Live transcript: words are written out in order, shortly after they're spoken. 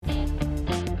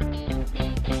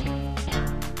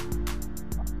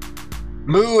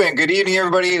Moo and good evening,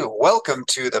 everybody. Welcome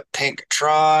to the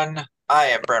Pinktron. I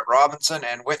am Brent Robinson,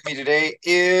 and with me today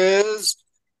is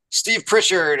Steve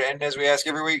Pritchard. And as we ask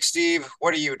every week, Steve,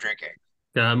 what are you drinking?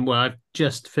 Well, I've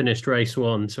just finished race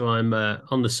one, so I'm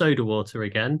on the soda water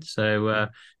again. So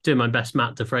doing my best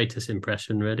Matt De Freitas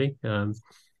impression, really. Who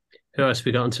else have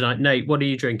we got on tonight? Nate, what are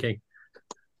you drinking?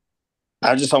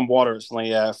 I'm just on water. It's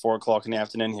only 4 o'clock in the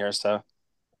afternoon here, so a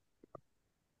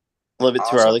little bit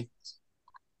too Awesome. early.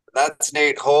 That's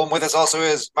Nate. Home with us also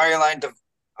is Marjolein De.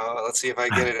 Let's see if I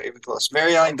get it even close.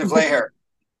 Marjolein De Vleher.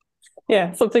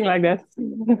 Yeah, something like that.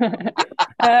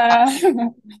 uh,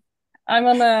 I'm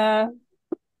on a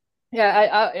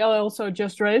yeah. I also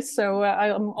just raced, so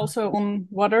I'm also on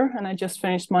water, and I just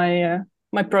finished my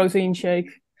protein shake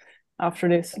after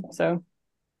this. So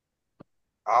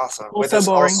Awesome. With also us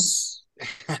boring. also.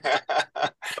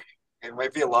 It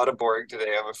might be a lot of boring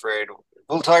today, I'm afraid.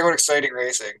 We'll talk about exciting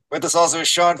racing. With us also is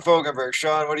Sean Fogenberg.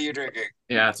 Sean, what are you drinking?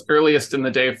 Yeah, it's earliest in the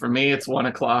day for me. It's 1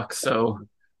 o'clock, so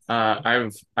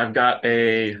I've got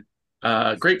a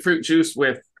grapefruit juice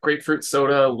with grapefruit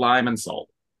soda, lime, and salt.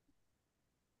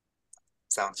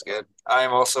 Sounds good. I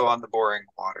am also on the boring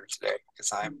water today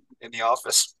because I'm in the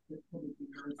office.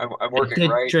 I'm I working did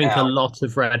right drink a now. lot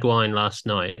of red wine last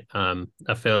night. I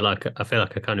feel like I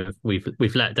kind of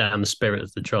we've let down the spirit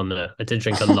of the Tron there. I did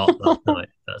drink a lot last night.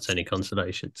 If that's any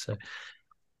consolation. So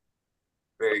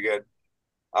Very good.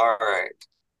 All right.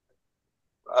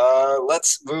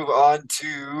 Let's move on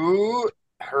to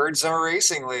Herd Summer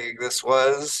Racing League. This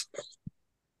was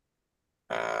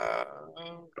I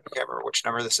can't remember which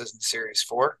number this is in series,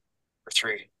 4 or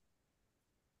 3.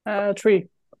 3.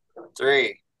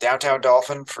 3. Downtown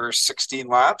Dolphin for 16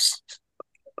 laps.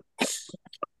 Am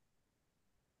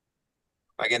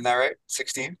I getting that right?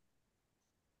 16?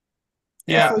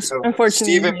 Yeah, Yeah. So Steve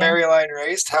unfortunately, and yeah. Maryline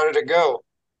raced. How did it go?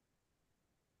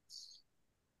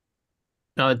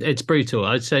 it's brutal.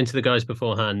 I was saying to the guys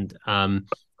beforehand,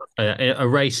 a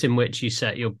race in which you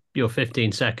set your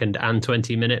 15-second and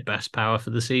 20-minute best power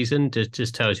for the season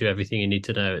just tells you everything you need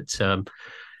to know.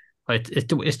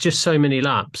 It's just so many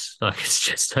laps. Like it's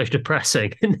just so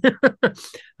depressing.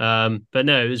 But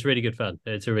no, it was really good fun.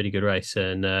 It's a really good race,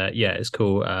 and yeah, it's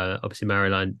cool. Obviously,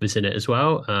 Maryline was in it as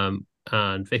well,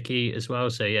 and Vicky as well.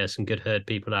 So yeah, some good herd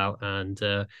people out, and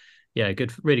yeah,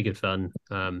 really good fun.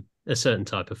 A certain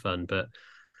type of fun, but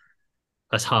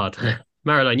that's hard.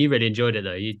 Maryline, you really enjoyed it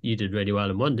though. You did really well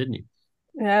and won, didn't you?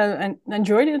 Yeah, and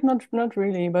enjoyed it. Not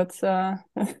really, but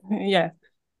yeah.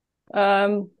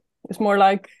 It's more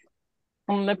like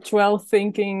on lap 12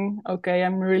 thinking, okay,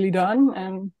 I'm really done,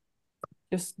 and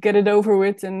just get it over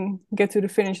with and get to the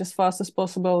finish as fast as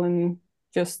possible and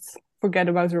just forget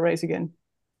about the race again.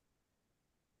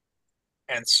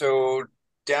 And so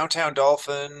Downtown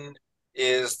Dolphin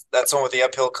that's the one with the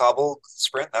uphill cobble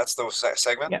sprint. That's the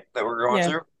segment Yeah. that we're going Yeah.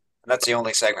 through. And that's the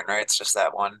only segment, right? It's just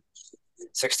that one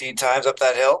 16 times up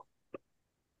that hill.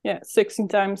 Yeah. 16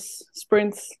 times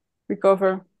sprint,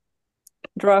 recover,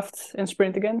 draft, and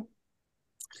sprint again.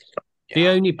 The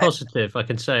Yeah. only positive I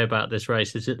can say about this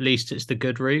race is at least it's the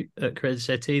good route at Credit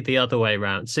City. The other way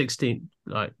around, 16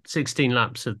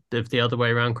 laps of the other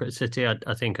way around Credit City. I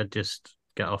think I'd just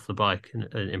get off the bike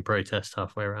in protest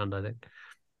halfway around. I think.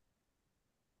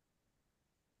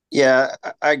 Yeah,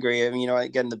 I agree. I mean,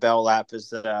 getting the bell lap is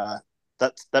that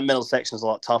middle section is a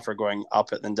lot tougher going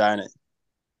up it than down it,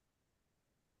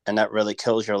 and that really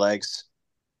kills your legs.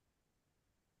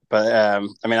 But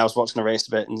I mean, I was watching the race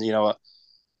a bit, and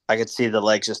I could see the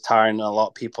legs just tiring a lot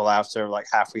of people after like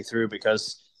halfway through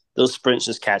because those sprints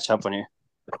just catch up on you.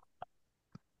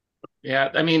 Yeah,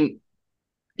 I mean,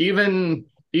 even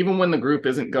when the group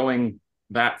isn't going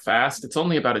that fast, it's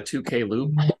only about a 2K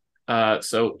loop.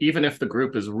 So even if the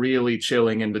group is really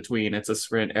chilling in between, it's a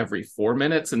sprint every 4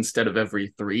 minutes instead of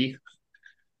every three.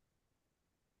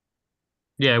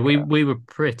 Yeah, we were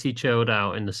pretty chilled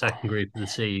out in the second group of the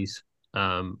C's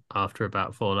after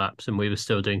about 4 laps, and we were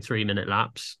still doing 3-minute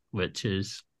laps, which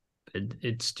is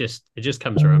it just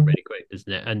comes around really quick,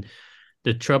 doesn't it? And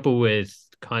the trouble with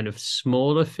kind of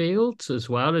smaller fields as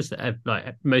well is that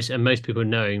like most people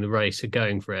knowing the race are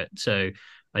going for it. So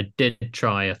I did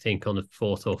try, I think, on the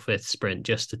fourth or fifth sprint,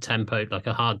 just a tempo, like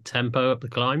a hard tempo up the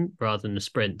climb rather than a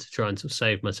sprint to try and sort of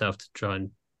save myself to try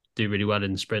and do really well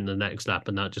in the sprint the next lap,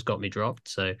 and that just got me dropped.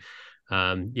 So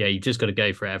yeah, you just got to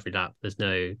go for it every lap.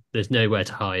 There's nowhere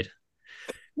to hide.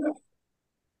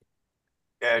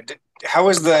 Yeah. How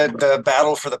was the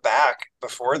battle for the back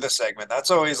before the segment?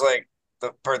 That's always like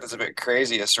the part that's a bit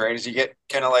craziest, right? Is you get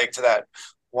kind of like to that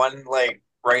one like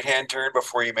right hand turn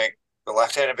before you make the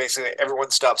left hand, and basically everyone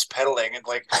stops pedaling, and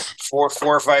like four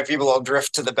or five people all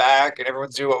drift to the back, and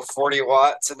everyone's doing about 40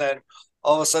 watts, and then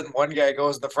all of a sudden one guy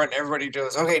goes in the front, and everybody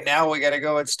goes, okay, now we got to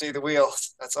go and stay the wheel.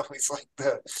 That's always like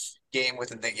the game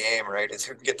within the game, right? Is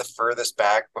who can get the furthest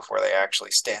back before they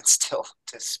actually stand still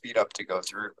to speed up to go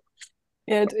through.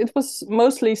 Yeah, it was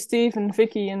mostly Steve and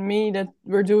Vicky and me that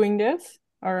were doing this,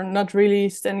 or not really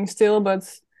standing still, but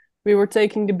we were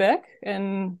taking the back,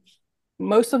 and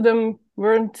most of them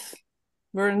weren't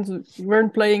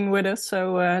playing with us,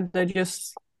 so they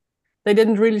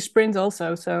didn't really sprint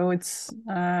also. So it's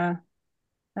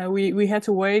we had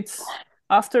to wait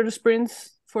after the sprint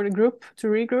for the group to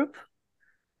regroup.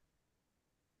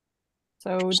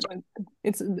 So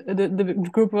it's the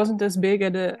group wasn't as big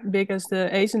as the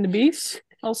A's and the B's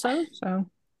also. So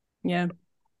yeah.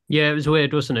 Yeah, it was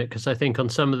weird, wasn't it? Because I think on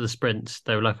some of the sprints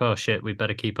they were like, "Oh shit, we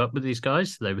better keep up with these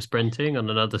guys." They were sprinting. On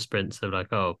another sprints, they were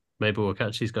like, "Oh, maybe we'll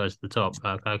catch these guys at the top."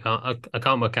 I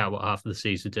can't work out what half of the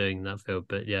C's are doing in that field,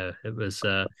 but yeah, it was.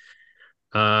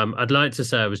 I'd like to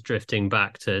say I was drifting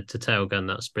back to tail gun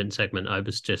that sprint segment. I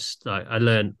was just I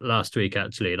learned last week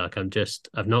actually, like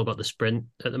I've not got the sprint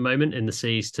at the moment in the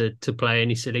C's to play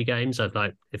any silly games. I'd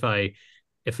like if a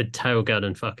tail gun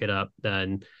and fuck it up,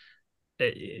 then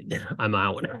I'm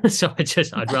out. So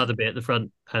I'd rather be at the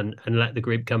front and let the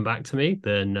group come back to me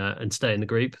than and stay in the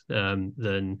group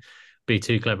than be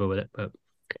too clever with it. But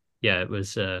yeah, it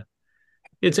was.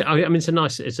 It's it's a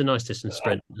nice distance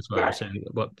sprint as well. So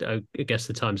what I guess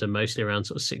the times are mostly around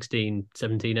sort of 16,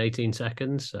 17, 18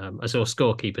 seconds. I saw a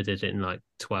scorekeeper did it in like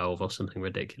 12 or something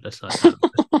ridiculous like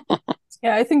that.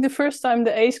 Yeah, I think the first time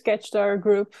the A's catched our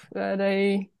group,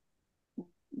 that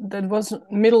was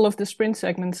middle of the sprint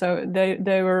segment, so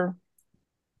they were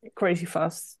crazy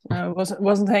fast.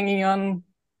 Wasn't hanging on.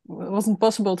 It wasn't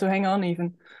possible to hang on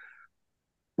even.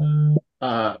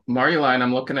 Marjolein,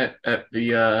 I'm looking at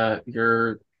the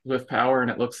your Zwift power,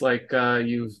 and it looks like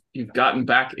you've gotten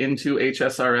back into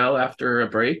HSRL after a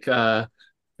break.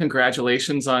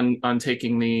 Congratulations on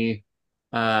taking the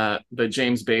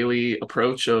James Bailey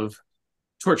approach of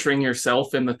torturing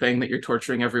yourself in the thing that you're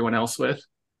torturing everyone else with.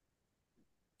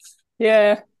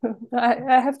 Yeah,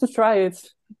 I have to try it.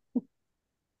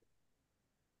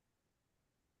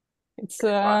 It's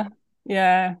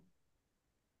yeah,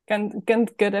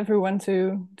 can't get everyone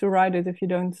to ride it if you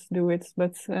don't do it,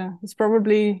 but it's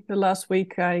probably the last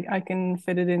week I can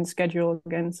fit it in schedule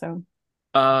again. So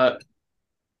I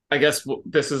guess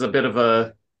this is a bit of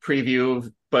a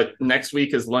preview, but next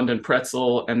week is London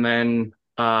Pretzel, and then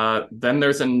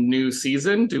there's a new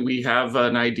season. Do we have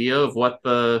an idea of what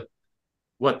the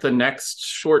next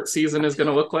short season is going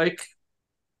to look like?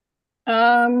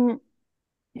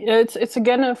 It's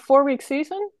again a 4-week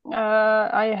season.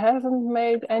 I haven't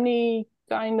made any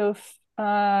kind of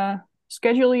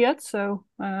schedule yet, so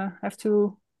have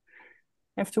to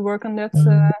work on that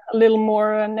a little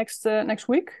more next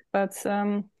week. But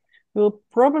we'll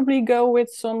probably go with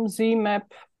some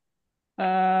ZMAP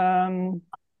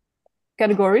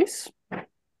categories.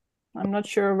 I'm not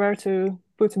sure where to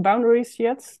put the boundaries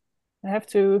yet. I have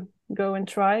to go and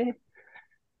try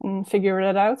and figure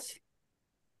that out.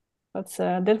 But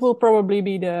that will probably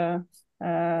be the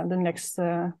next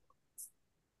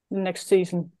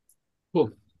season.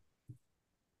 Cool.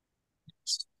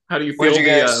 How do you feel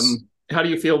how do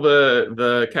you feel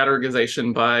the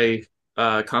categorization by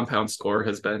compound score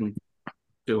has been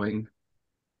doing?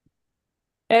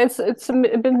 It's a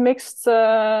bit mixed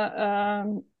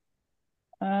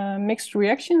mixed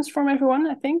reactions from everyone.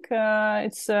 I think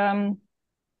it's some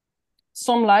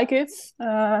like it.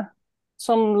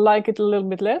 Some like it a little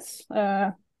bit less,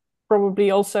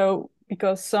 probably also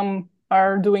because some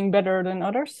are doing better than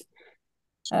others.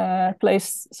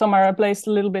 Some are placed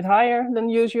a little bit higher than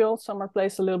usual, some are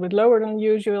placed a little bit lower than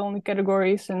usual in the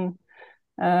categories, and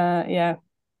I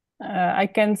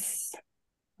can't.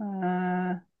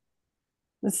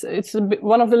 It's a bit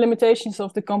one of the limitations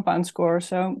of the compound score,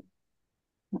 so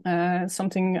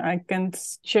something I can't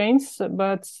change,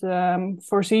 but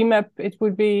for ZMAP it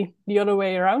would be the other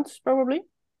way around probably.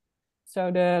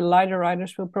 So the lighter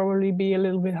riders will probably be a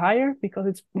little bit higher because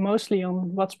it's mostly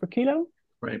on watts per kilo.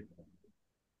 Right.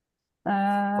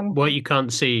 What you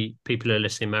can't see, people who are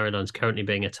listening, Marjolein's currently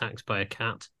being attacked by a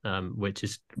cat, which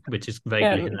is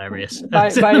vaguely hilarious.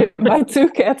 By 2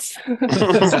 cats.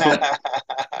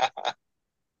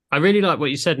 I really like what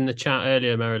you said in the chat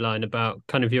earlier, Marjolein, about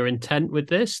kind of your intent with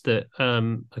this. That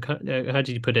how did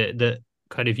you put it? That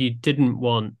kind of you didn't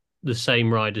want the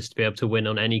same riders to be able to win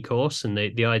on any course, and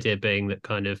the idea being that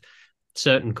kind of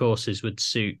certain courses would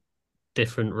suit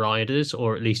different riders,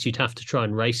 or at least you'd have to try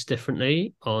and race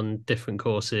differently on different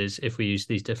courses if we use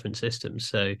these different systems.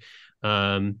 So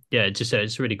it's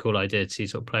a really cool idea to see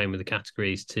sort of playing with the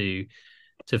categories to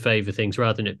favor things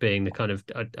rather than it being the kind of,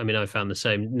 I found the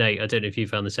same. Nate, I don't know if you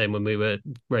found the same when we were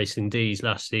racing D's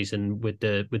last season with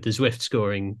the Zwift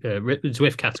scoring,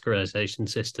 Zwift categorization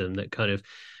system, that kind of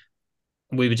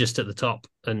we were just at the top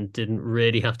and didn't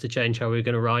really have to change how we were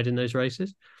going to ride in those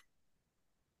races.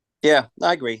 Yeah,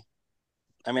 I agree.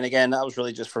 I mean, again, that was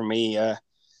really just for me a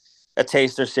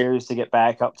taster series to get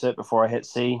back up to it before I hit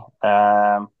C.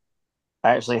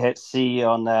 I actually hit C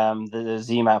on the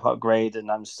Z map upgrade,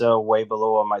 and I'm still way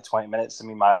below on my 20 minutes. I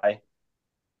mean,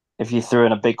 if you threw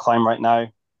in a big climb right now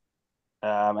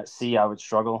at C, I would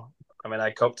struggle. I mean,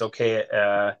 I coped okay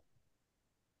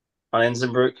on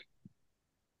Innsbruck,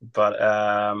 but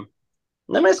I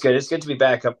mean, it's good. It's good to be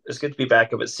back up. It's good to be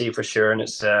back up at C for sure. And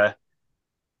it's I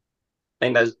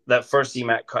think that first Z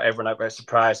map caught everyone out by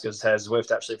surprise because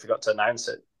Zwift actually forgot to announce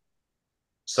it.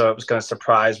 So it was kind of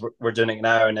surprise we're doing it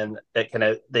now, and then they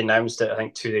announced it I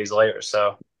think 2 days later.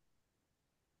 So,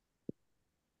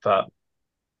 but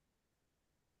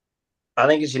I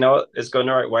think it's going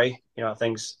the right way.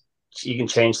 Things you can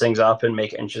change things up and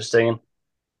make it interesting.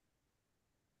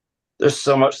 There's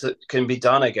so much that can be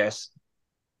done, I guess.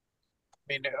 I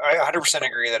mean, I 100%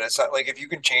 agree that it's not, like if you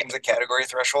can change the category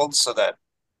thresholds so that,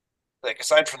 like,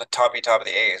 aside from the top of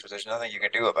the A's, but there's nothing you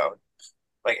can do about.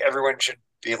 Like, everyone should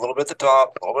be a little bit at the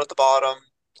top, a little bit at the bottom,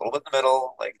 a little bit in the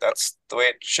middle. Like, that's the way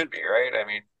it should be, right? I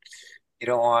mean, you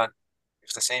don't want,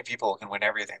 if the same people can win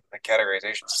everything, the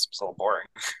categorization system's a little boring.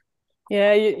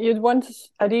 Yeah,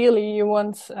 ideally you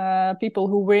want people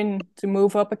who win to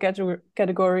move up a category.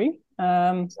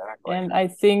 Exactly. And I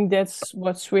think that's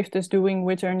what Zwift is doing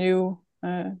with their new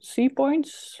C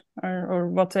points, or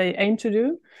what they aim to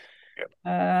do. Yep.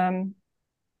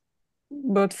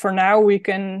 But for now, we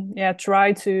can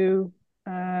try to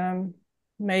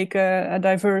make a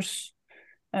diverse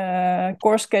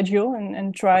course schedule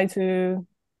and try to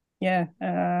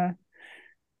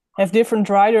have different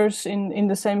riders in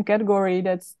the same category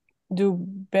that do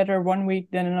better one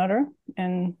week than another,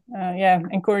 and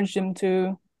encourage them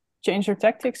to change their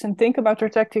tactics and think about their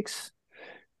tactics.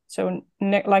 So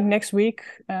like next week,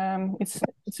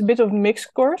 it's a bit of a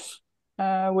mixed course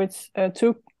with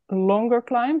 2 longer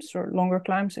climbs.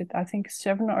 I think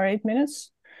 7 or 8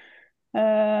 minutes,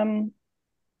 and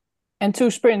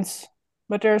 2 sprints,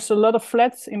 but there's a lot of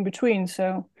flats in between.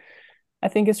 So I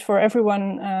think it's for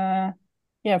everyone.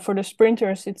 For the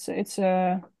sprinters,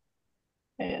 their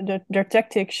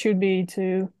tactic should be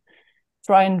to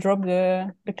try and drop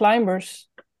the climbers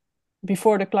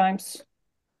before the climbs,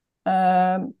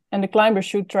 and the climbers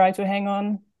should try to hang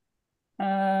on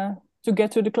to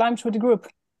get to the climbs with the group.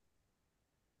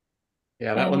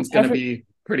 Yeah, that one's going to be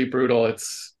pretty brutal.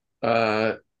 It's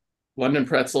London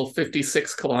Pretzel,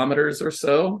 56 kilometers or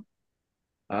so,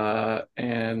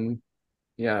 and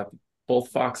yeah, both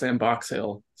Fox and Box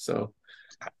Hill. So,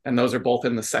 and those are both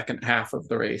in the second half of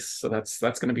the race. So that's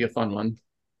going to be a fun one.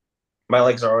 My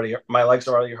legs are already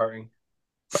hurting.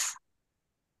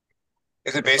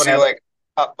 Is it basically like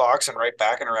up Box and right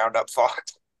back and around up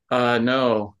Fox?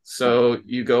 No. So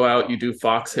you go out, you do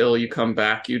Fox Hill, you come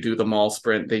back, you do the mall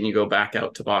sprint, then you go back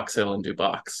out to Box Hill and do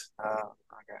Box.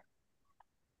 Okay.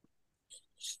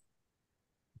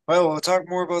 Well, we'll talk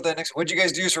more about that next. What'd you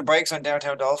guys do for bikes on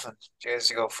Downtown Dolphin? Did you guys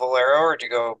go full aero, or did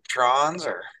you go Trons,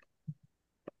 or?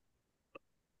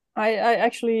 I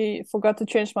actually forgot to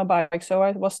change my bike, so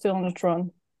I was still on the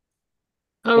Tron.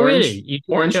 Oh, Orange, really? You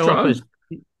orange Tron?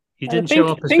 You didn't show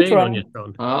up as being on your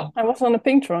Tron. I was on a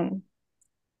pink Tron.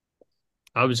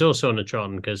 I was also on a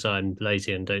Tron because I'm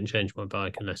lazy and don't change my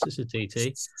bike unless it's a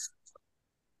TT.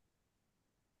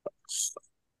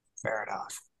 Fair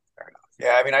enough.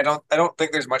 Yeah, I mean, I don't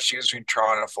think there's much use between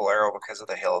Tron and a full aero because of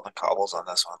the hill and the cobbles on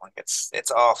this one. Like,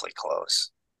 it's awfully close.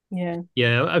 Yeah.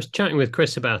 Yeah, I was chatting with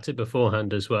Chris about it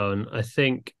beforehand as well, and I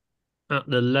think at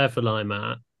the level I'm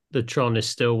at, the Tron is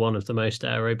still one of the most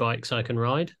aero bikes I can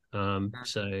ride.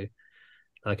 So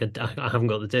like I haven't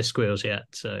got the disc wheels yet,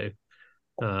 so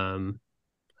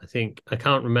I think I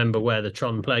can't remember where the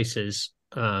Tron places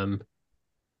on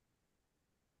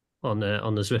the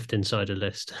Zwift Insider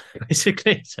list,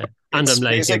 basically. So, and It's I'm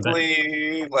lazy.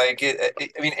 Basically like I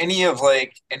mean,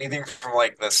 anything from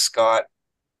like the Scott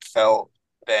Felt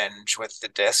bench with the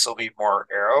discs will be more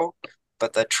aero,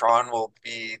 but the Tron will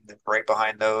be right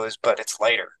behind those, but it's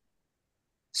lighter.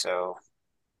 So,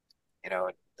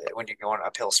 when you go on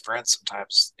uphill sprints,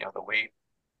 sometimes the weight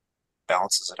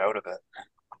balances it out a bit.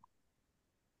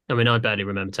 I mean, I barely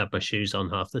remember to have my shoes on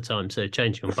half the time, so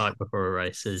changing on bike before a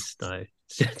race is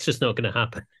It's just not going to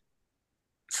happen.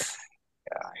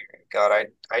 Yeah, God,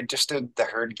 I just did the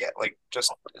herd get like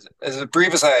just as a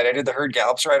brief aside, I did the herd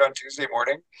gallops ride on Tuesday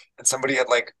morning, and somebody had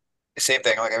like the same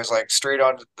thing. Like I was like straight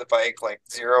onto the bike, like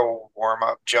zero warm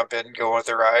up, jump in, go with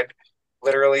the ride.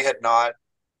 Literally had not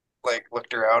like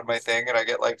looked around my thing, and I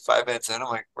get like 5 minutes in, I'm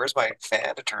like, where's my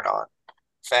fan to turn on?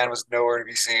 Fan was nowhere to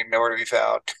be seen, nowhere to be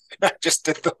found. I just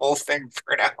did the whole thing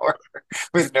for an hour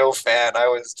with no fan. I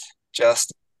was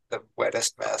just the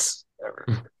wettest mess ever.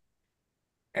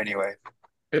 Anyway,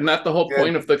 Isn't that the whole good.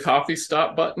 point of the coffee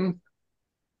stop button?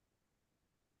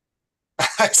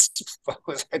 I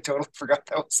suppose I totally forgot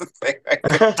that was the thing I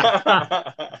could do.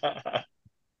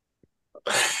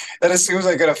 That as soon as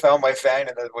I could have found my fan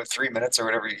in the what 3 minutes or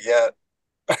whatever you get.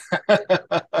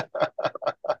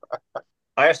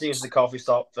 I actually used the coffee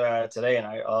stop today, and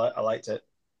I liked it.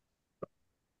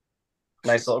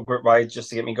 Nice little group ride just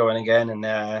to get me going again,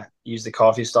 and use the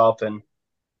coffee stop. And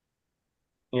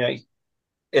you know,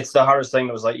 it's the hardest thing.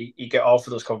 That was like you get off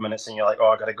for those couple minutes, and you're like, oh,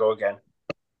 I gotta go again.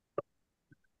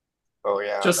 Oh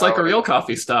yeah, Just that like a would have real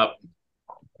coffee stop.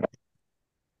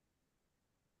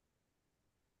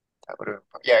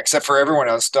 yeah, except for everyone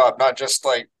else stopped, not just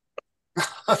like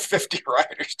 50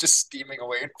 riders just steaming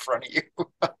away in front of you.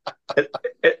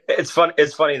 It's fun.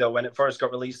 It's funny though. When it first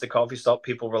got released, the coffee stop,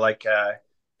 people were like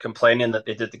complaining that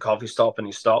they did the coffee stop and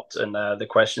he stopped. And the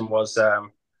question was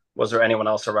there anyone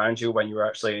else around you when you were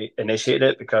actually initiated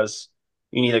it? Because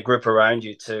you need a group around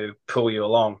you to pull you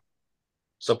along.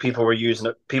 So people were using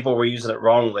it. People were using it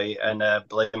wrongly and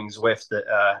blaming Zwift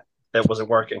that wasn't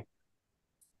working.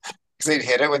 Because they'd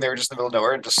hit it when they were just in the middle of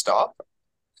nowhere and just stop.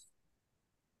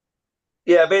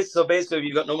 Yeah, so basically, if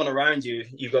you've got no one around you,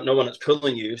 you've got no one that's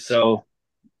pulling you. So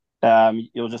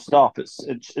you'll just stop.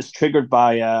 It's triggered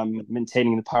by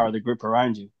maintaining the power of the group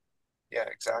around you. Yeah,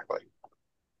 exactly.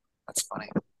 That's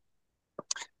funny.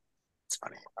 It's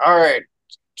funny. All right.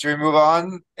 Should we move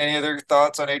on? Any other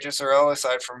thoughts on HSRL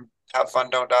aside from have fun,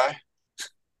 don't die?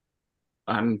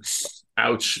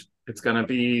 Ouch. It's gonna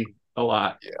be a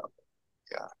lot. Yeah,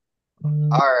 yeah. All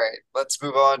right. Let's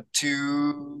move on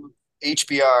to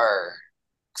HBR.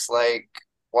 Looks like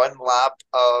one lap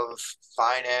of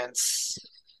finance.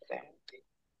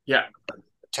 Yeah.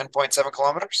 10.7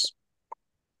 kilometers.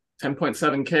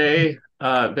 10.7K.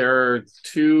 There are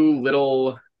two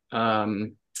little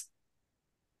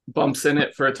bumps in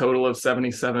it for a total of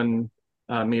 77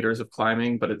 meters of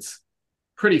climbing, but it's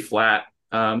pretty flat.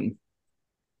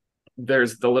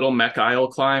 There's the little mech aisle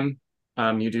climb.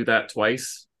 You do that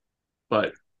twice,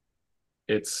 but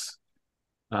it's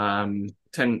 10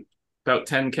 about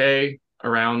 10K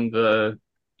around the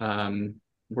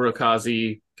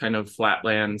Urukazi kind of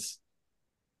flatlands.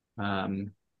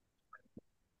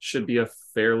 Should be a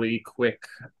fairly quick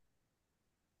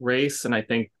race, and I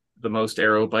think the most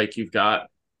aero bike you've got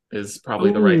is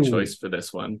probably the right choice for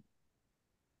this one.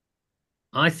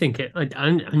 I think it.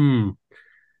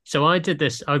 So I did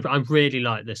this. I really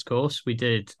like this course. We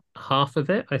did half of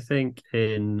it, I think,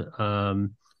 in the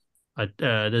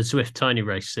Zwift Tiny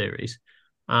Race series,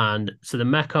 and so the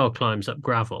Mekal climbs up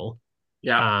gravel.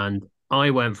 Yeah, and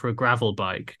I went for a gravel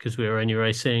bike because we were only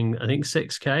racing, I think,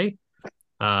 6K.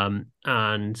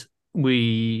 And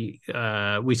we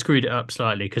screwed it up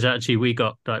slightly because actually we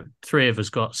got like three of us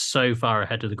got so far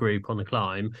ahead of the group on the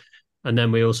climb, and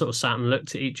then we all sort of sat and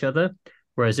looked at each other.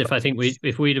 Whereas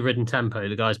if we'd have ridden tempo,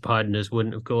 the guys behind us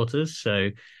wouldn't have caught us. So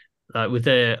I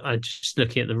just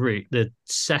looking at the route, the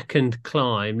second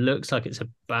climb looks like it's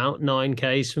about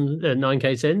 9Ks from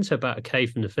 9Ks in, so about a K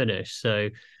from the finish. So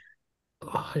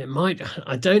it might.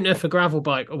 I don't know if a gravel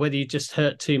bike or whether you just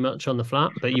hurt too much on the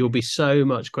flat, but you'll be so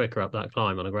much quicker up that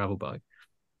climb on a gravel bike.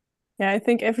 Yeah, I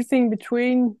think everything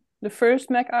between the first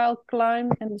Mac Isle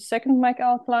climb and the second Mac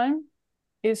Isle climb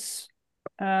is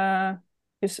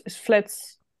flat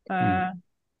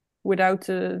without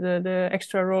the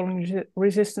extra rolling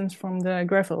resistance from the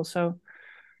gravel. So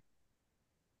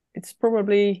it's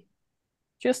probably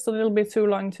just a little bit too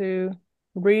long to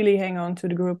really hang on to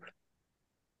the group.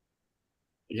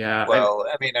 yeah. Well,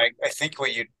 I mean, I think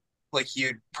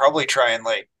you'd probably try and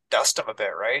like dust them a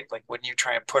bit, right? Like, wouldn't you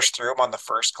try and push through them on the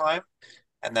first climb,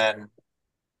 and then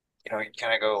you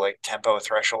kind of go like tempo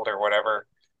threshold or whatever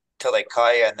till they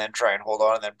caught you, and then try and hold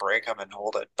on, and then break them and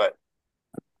hold it. But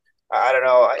I don't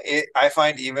know. I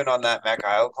find even on that Mech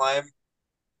Isle climb,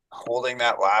 holding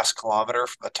that last kilometer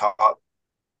from the top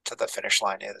to the finish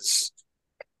line is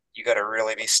you got to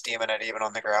really be steaming it even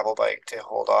on the gravel bike to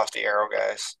hold off the aero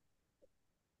guys.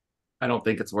 I don't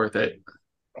think it's worth it.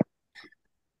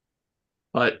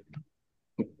 But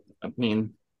I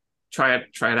mean, try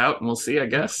it out and we'll see, I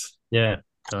guess. Yeah,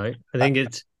 right. I think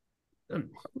it's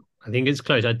I think it's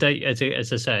close. I don't,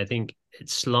 as I say, I think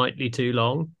it's slightly too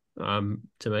long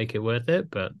to make it worth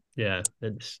it. But yeah,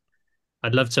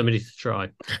 I'd love somebody to try.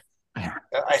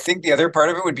 I think the other part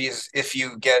of it would be is if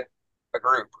you get a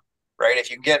group, right?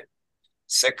 If you get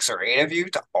 6 or 8 of you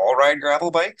to all ride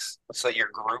gravel bikes, so your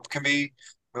group can be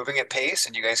moving at pace,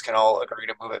 and you guys can all agree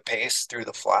to move at pace through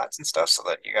the flats and stuff, so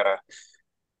that you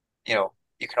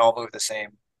can all move the same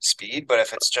speed. But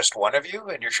if it's just one of you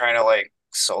and you're trying to like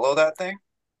solo that thing,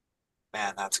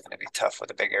 man, that's going to be tough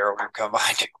with a big aero group coming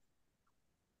behind you.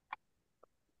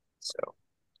 So,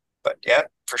 but yeah,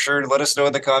 for sure, let us know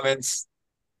in the comments.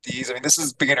 I mean, this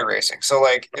is beginner racing. So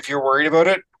like, if you're worried about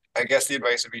it, I guess the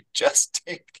advice would be just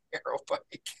take the aero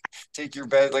bike. Take your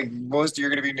bed. Like most of you are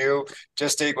going to be new.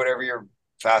 Just take whatever your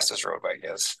fastest road bike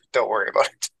is. Don't worry about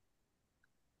it.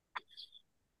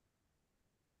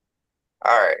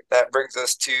 All right, that brings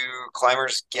us to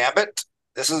Climbers Gambit.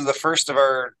 This is the first of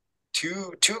our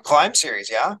two climb series,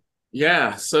 yeah?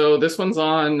 Yeah, so this one's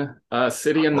on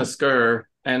City and the Skur,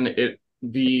 and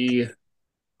the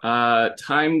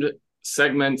timed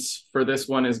segments for this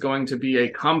one is going to be a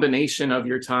combination of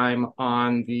your time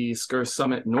on the Skur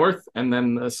Summit North and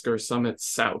then the Skur Summit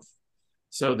South.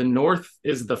 So the North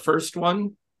is the first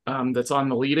one that's on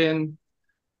the lead-in,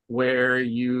 where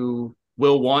you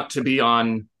will want to be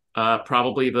on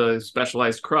probably the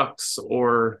Specialized Crux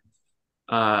or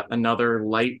another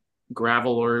light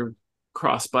gravel or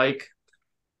cross bike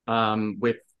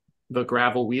with the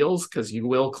gravel wheels, because you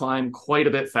will climb quite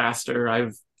a bit faster.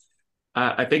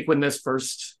 I think when this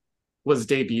first was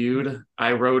debuted,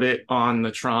 I rode it on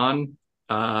the Tron,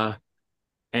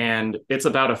 and it's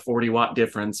about a 40-watt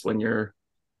difference when you're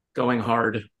going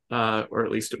hard, or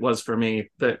at least it was for me.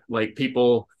 That like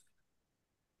people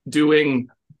doing,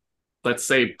 let's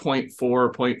say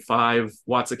 0.4, 0.5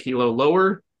 watts a kilo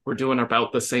lower, we're doing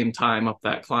about the same time up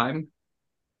that climb.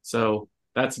 So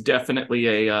that's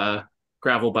definitely a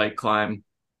gravel bike climb.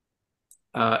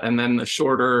 And then the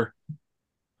shorter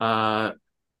climb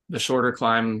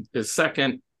is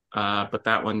second, but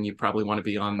that one you probably want to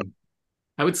be on.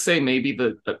 I would say maybe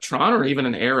the Tron or even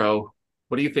an Aero.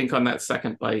 What do you think on that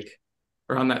second bike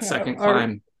or on that second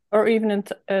climb? Or even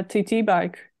a TT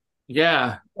bike.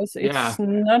 Yeah. It's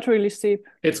not really steep.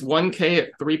 It's 1K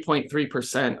at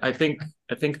 3.3%. I think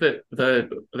that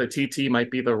the TT might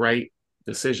be the right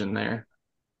decision there.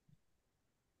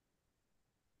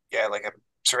 Yeah, like a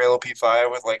Cervelo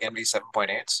P5 with like NV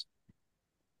 7.8s.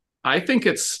 I think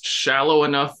it's shallow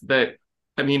enough that,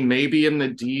 I mean, maybe in the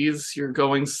Ds you're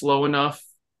going slow enough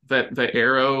that the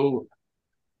aero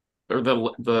or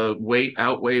the weight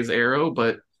outweighs aero,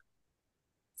 but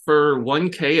for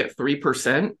 1K at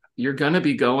 3%, you're going to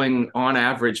be going on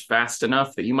average fast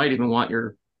enough that you might even want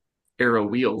your aero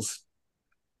wheels.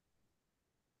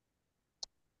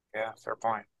 Yeah, fair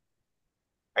point.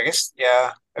 I guess,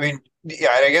 yeah. I mean,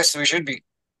 yeah, I guess we should be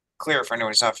clear for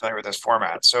anyone who's not familiar with this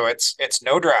format. So it's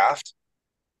no draft,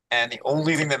 and the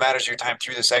only thing that matters is your time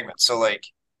through the segment. So like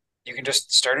you can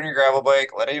just start on your gravel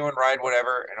bike, let anyone ride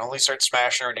whatever, and only start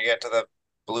smashing when you get to the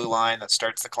blue line that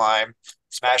starts the climb.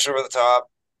 Smash it over the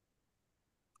top,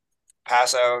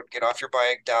 pass out, get off your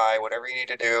bike, die, whatever you need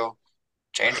to do,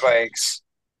 change bikes,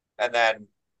 and then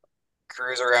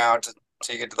cruise around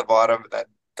till you get to the bottom. Then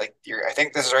like I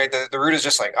think this is right. The route is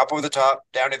just like up over the top,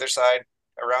 down either side,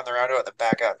 around the roundabout, then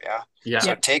back up. Yeah. Yeah.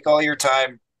 So take all your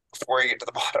time before you get to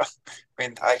the bottom. I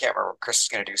mean, I can't remember. Chris is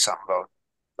going to do something about,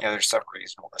 there's some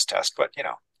reasonableness test, but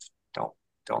don't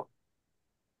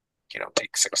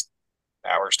take 6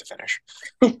 hours to finish.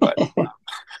 But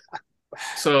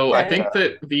so I think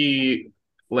that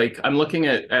I'm looking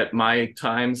at my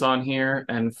times on here,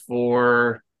 and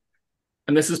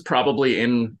this is probably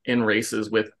in races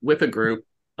with a group,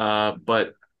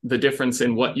 but the difference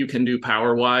in what you can do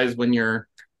power wise when you're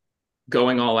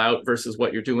going all out versus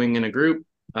what you're doing in a group.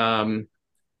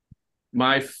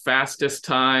 My fastest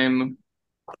time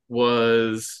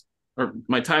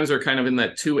my times are kind of in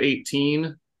that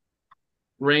 218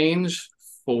 range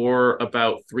for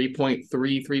about 3.3,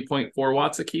 3.4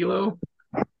 watts a kilo.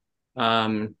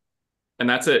 And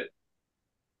that's at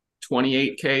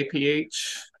 28K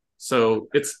PH. So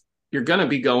you're going to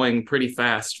be going pretty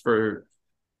fast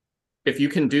if you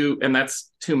can do, and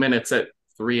that's 2 minutes at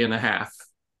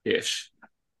 3.5-ish.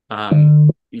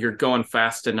 You're going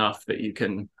fast enough that you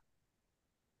can,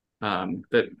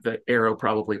 that aero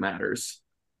probably matters.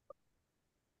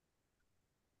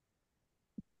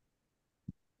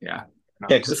 Yeah.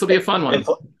 This will be a fun one.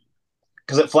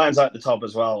 Because it flattens out the top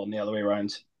as well and the other way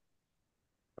around.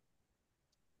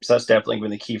 So that's definitely going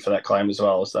to be the key for that climb as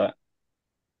well, is that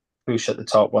push at the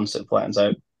top once it flattens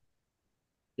out.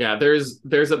 Yeah, there's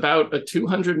about a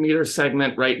 200-meter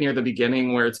segment right near the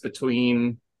beginning where it's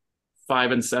between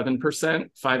 5 and 7%,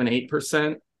 5 and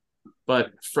 8%.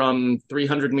 But from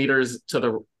 300 meters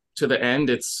to the end,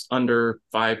 it's under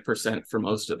 5% for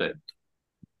most of it.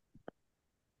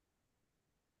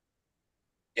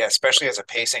 Yeah, especially as a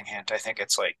pacing hint, I think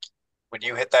it's like when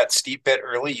you hit that steep bit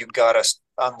early, you gotta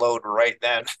unload right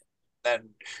then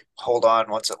hold on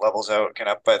once it levels out. Kind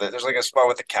of, but there's like a spot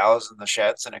with the cows and the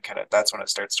sheds, and it kind of that's when it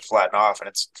starts to flatten off, and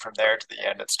it's from there to the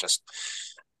end. It's just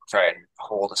try and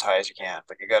hold as high as you can,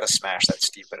 but you got to smash that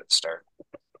steep bit at the start.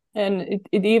 And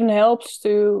it even helps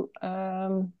to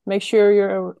make sure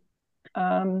you're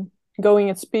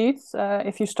going at speed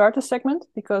if you start a segment,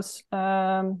 because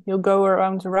you'll go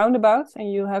around the roundabout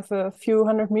and you have a few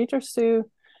 100 meters to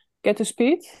get to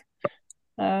speed.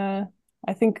 I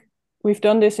think we've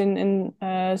done this in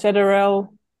ZRL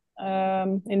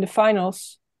in the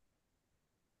finals,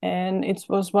 and it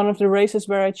was one of the races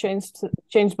where I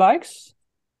changed bikes,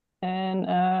 and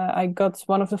I got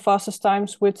one of the fastest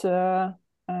times with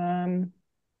on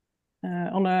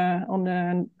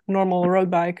a normal road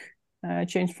bike,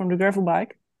 changed from the gravel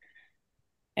bike,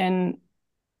 and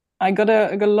I got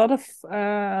a lot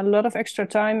of extra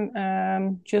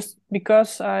time just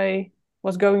because I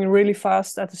was going really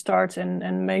fast at the start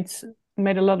and made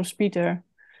a lot of speed there,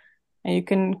 and you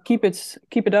can keep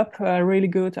it up really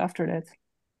good after that.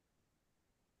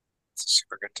 It's a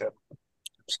super good tip.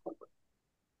 Absolutely.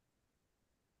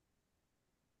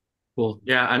 Cool.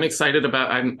 Yeah, I'm excited about.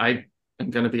 I'm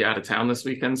going to be out of town this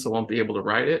weekend, so won't be able to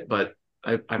ride it. But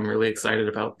I'm really excited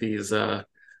about these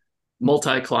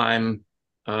multi-climb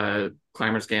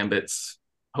climbers gambits.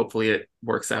 Hopefully, it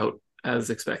works out as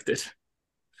expected.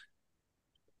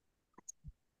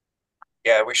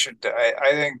 Yeah, we should.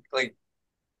 I think like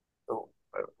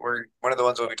we're one of the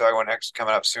ones we'll be talking about next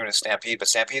coming up soon is Stampede, but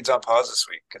Stampede's on pause this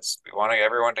week because we want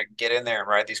everyone to get in there and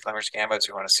ride these climbers gambits.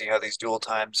 We want to see how these dual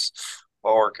times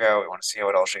will work out. We want to see how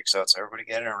it all shakes out. So everybody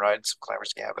get in and ride some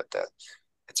climbers gambit.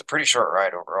 It's a pretty short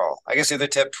ride overall. I guess the other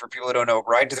tip for people who don't know,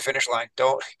 ride to the finish line.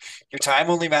 Don't your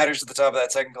time only matters at the top of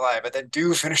that second climb, but then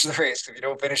do finish the race. If you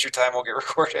don't finish, your time won't get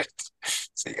recorded.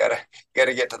 So you gotta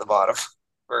get to the bottom.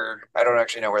 Or I don't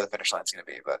actually know where the finish line's gonna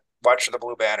be, but watch for the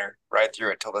blue banner, ride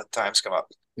through it till the times come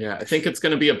up. Yeah, I think it's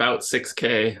going to be about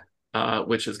 6K,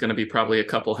 which is going to be probably a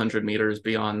couple 100 meters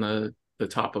beyond the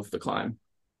top of the climb.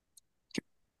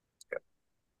 Yep.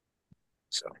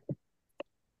 So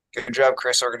good job,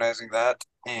 Chris, organizing that,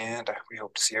 and we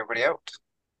hope to see everybody out.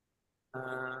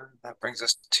 That brings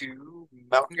us to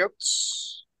Mountain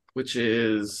Goats, which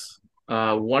is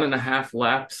 1.5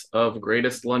 laps of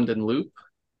Greatest London Loop,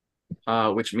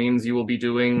 which means you will be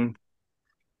doing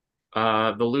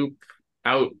the loop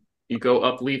out. You go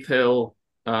up Leith Hill,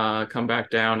 come back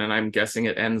down, and I'm guessing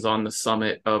it ends on the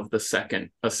summit of the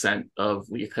second ascent of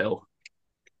Leith Hill.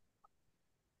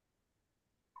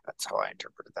 That's how I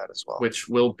interpreted that as well. Which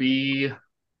will be,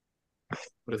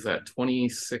 what is that,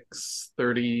 26,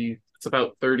 30, it's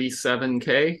about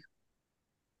 37K.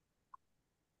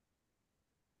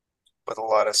 With a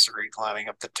lot of Surrey climbing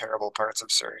up the terrible parts of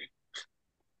Surrey.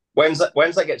 When's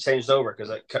that get changed over?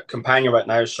 Because Companion right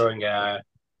now is showing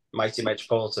Mighty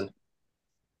Metropolitan.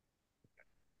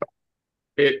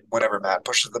 Whatever, Matt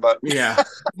pushes the button. Yeah.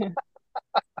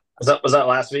 was that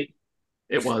last week?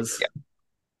 It was. Yeah.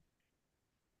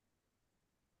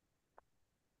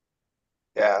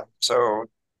 Yeah. So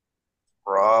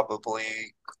probably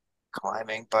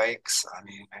climbing bikes. I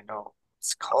mean, I know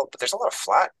it's called, but there's a lot of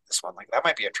flat in this one. Like that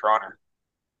might be a Troner.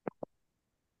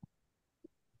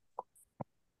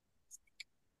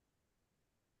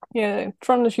 Yeah,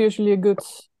 Tron is usually a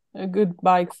good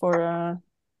bike for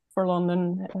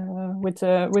London with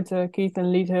Keith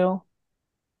and Leith Hill.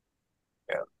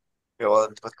 Yeah. Well,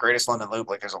 with Greatest London Loop,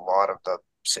 like there's a lot of the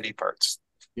city parts.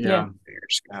 Yeah. You're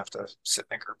just gonna have to sit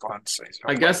in a group on, so you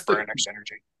I guess burn extra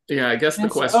energy. Yeah, I guess the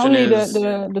it's question only is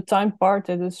the time part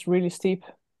that is really steep.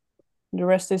 The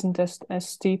rest isn't as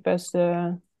steep as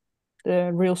the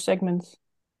real segments.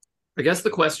 I guess the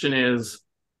question is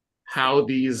how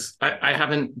these. I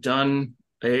haven't done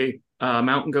a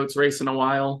Mountain Goats race in a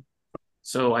while,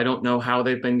 so I don't know how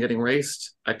they've been getting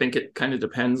raced. I think it kind of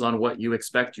depends on what you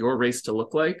expect your race to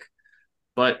look like.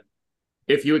 But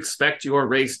if you expect your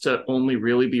race to only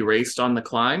really be raced on the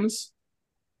climbs,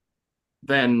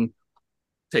 then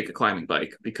take a climbing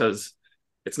bike, because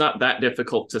it's not that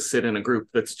difficult to sit in a group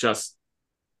that's just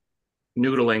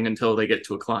noodling until they get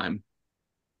to a climb.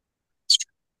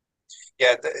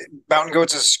 Yeah, Mountain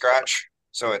Goats is a scratch,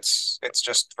 so it's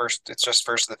just first to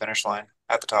the finish line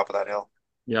at the top of that hill.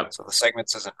 Yep. So the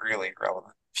segments isn't really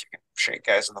relevant if you can shake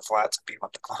guys in the flats and beat them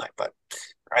up the climb. But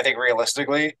I think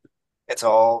realistically, it's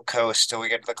all coast till we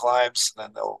get to the climbs, and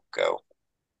then they'll go.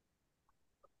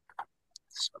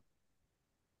 So.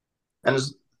 And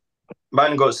there's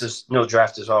mountain goats. There's no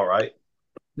draft as well, right?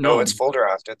 No, it's full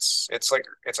draft. It's like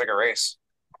a race.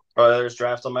 Oh, there's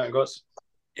draft on mountain goats.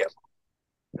 Yep.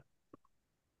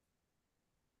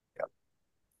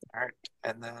 All right,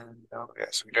 and then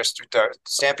so we just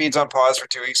Stampede's on pause for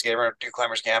 2 weeks. Get everyone to do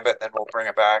Climbers Gambit, then we'll bring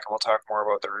it back and we'll talk more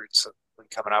about the routes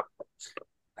coming up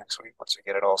next week once we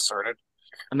get it all sorted.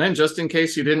 And then, just in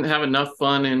case you didn't have enough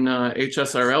fun in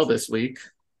HSRL this week,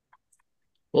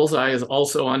 Bullseye is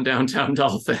also on Downtown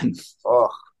Dolphin. Oh,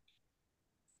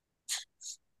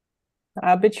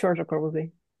 a bit shorter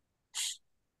probably.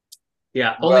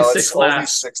 Yeah, only 6 laps. Only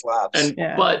 6 laps. And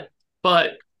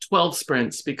but 12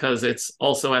 sprints because it's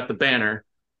also at the banner.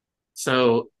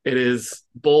 So it is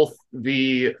both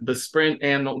the sprint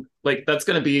and like that's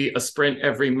going to be a sprint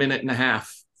every minute and a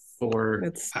half for.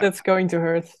 That's going to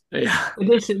hurt. Yeah.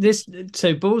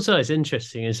 So Bullseye is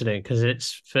interesting, isn't it? Because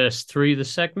it's first through the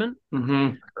segment.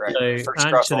 Mm-hmm. Right. So First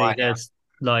actually, line, there's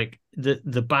like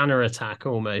the banner attack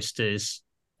almost is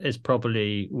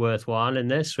probably worthwhile in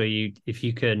this, where if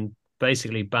you can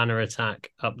basically banner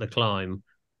attack up the climb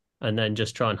and then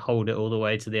just try and hold it all the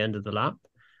way to the end of the lap.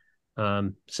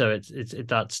 So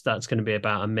that's going to be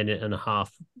about a minute and a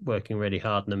half working really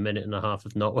hard and a minute and a half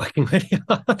of not working really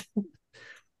hard.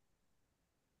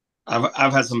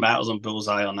 I've had some battles on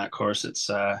Bullseye on that course. It's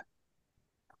I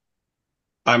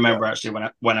remember actually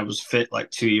when I was fit like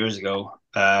 2 years ago,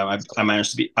 I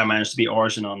managed to beat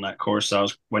Origin on that course.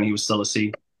 When he was still a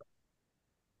C.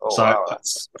 Oh, so wow,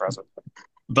 that's impressive.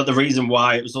 But the reason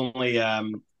why it was only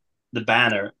the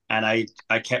banner, and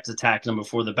I kept attacking him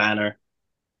before the banner,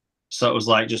 so it was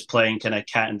like just playing kind of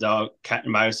cat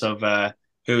and mouse of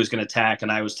who was going to attack,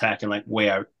 and I was attacking like way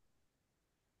out.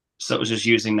 So it was just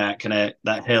using that kind of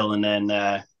that hill and then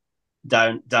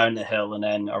down the hill and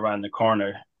then around the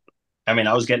corner. I mean,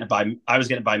 I was getting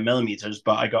it by millimeters,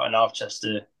 but I got enough just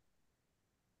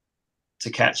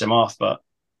to catch him off. But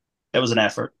it was an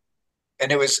effort.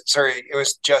 And it was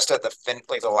just at the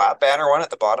like the lap banner one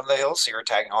at the bottom of the hill. So you were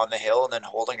tagging on the hill and then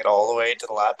holding it all the way to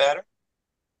the lap banner.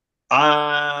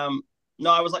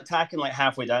 No, I was like tacking like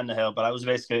halfway down the hill, but it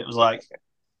was like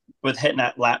with hitting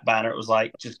that lap banner, it was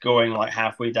like just going like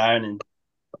halfway down and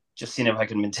just seeing if I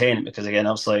can maintain it, because again,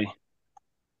 obviously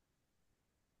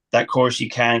that course you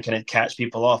can kind of catch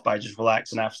people off by just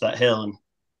relaxing after that hill. And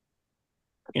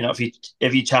you know,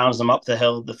 if you challenge them up the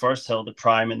hill, the first hill, the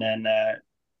prime, and then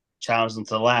challenge them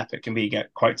to the lap, it can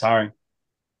get quite tiring.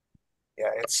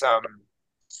 Yeah, it's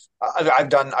I've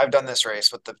done this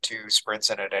race with the 2 sprints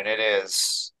in it, and it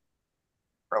is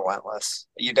relentless.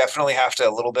 You definitely have to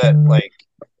a little bit like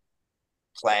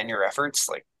plan your efforts.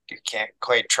 Like you can't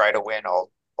quite try to win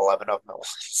all 11 of them.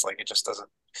 It's like it just doesn't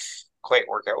quite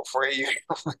work out for you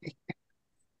usually.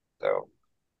 So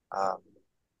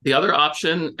the other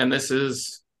option, and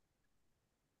this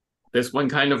one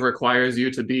kind of requires you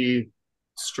to be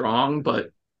strong, but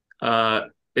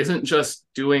isn't just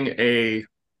doing a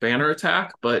banner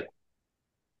attack, but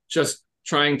just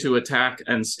trying to attack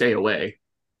and stay away.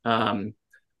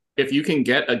 If you can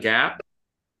get a gap,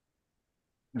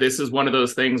 this is one of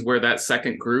those things where that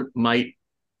second group might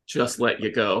just let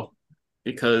you go,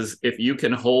 because if you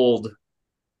can hold,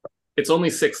 it's only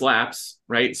 6 laps,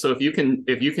 right? So if you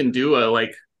can do a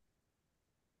like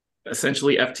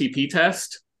essentially FTP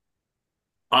test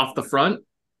off the front,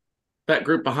 that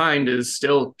group behind is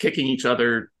still kicking each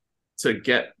other to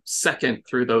get second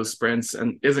through those sprints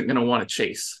and isn't going to want to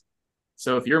chase.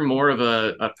 So if you're more of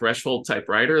a threshold type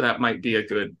rider, that might be a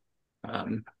good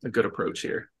approach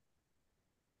here.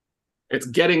 It's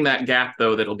getting that gap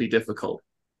though that'll be difficult.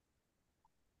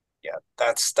 Yeah,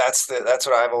 that's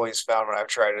what I've always found when I've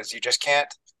tried, is you just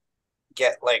can't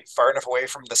get like far enough away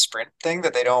from the sprint thing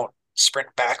that they don't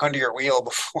sprint back onto your wheel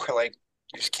before like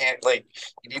you just can't, like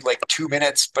you need like 2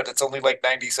 minutes, but it's only like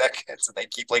 90 seconds and they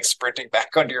keep like sprinting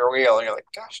back onto your wheel and you're like,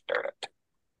 gosh darn it.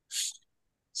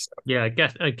 So. Yeah,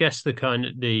 I guess the kind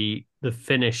of the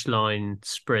finish line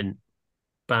sprint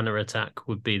banner attack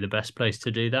would be the best place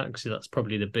to do that, because that's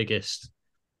probably the biggest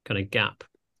kind of gap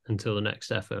until the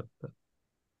next effort. But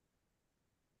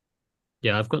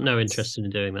yeah, I've got no interest in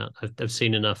doing that. I've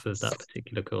seen enough of that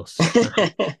particular course.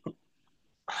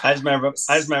 I just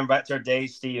remember back to our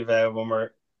days, Steve, when we're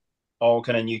all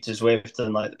kind of new to Zwift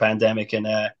and like the pandemic, and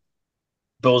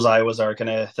Bullseye was our kind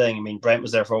of thing. I mean, Brent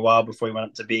was there for a while before he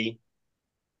went up to B.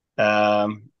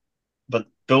 But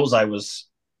Bullseye was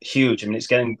huge. I mean, I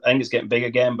think it's getting big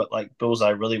again, but like Bullseye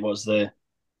really was there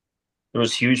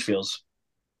was huge fields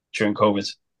during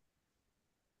COVID.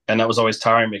 And that was always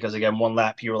tiring because, again, one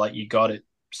lap you were like, you got it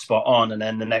spot on. And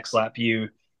then the next lap you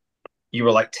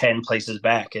were like 10 places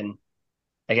back. And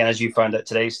again, as you found out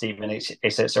today, Stephen,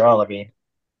 HSRL, I mean,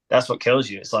 that's what kills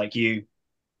you. It's like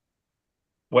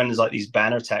when there's like these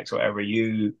banner attacks or whatever,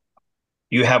 you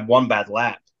have one bad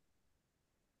lap,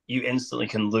 you instantly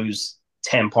can lose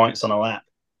 10 points on a lap.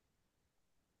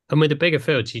 And with the bigger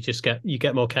fields, you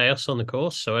get more chaos on the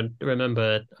course. So I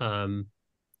remember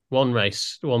one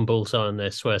race, one bullseye on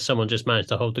this, where someone just managed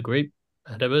to hold the group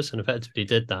ahead of us and effectively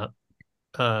did that.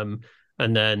 And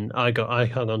then I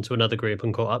hung on to another group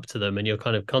and caught up to them, and you're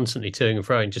kind of constantly toing and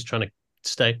froing, just trying to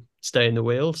stay in the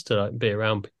wheels to like be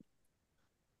around.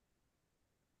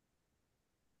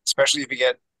 Especially if you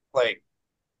get like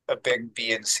a big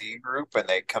B and C group and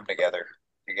they come together,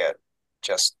 you get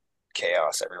just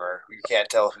chaos everywhere. You can't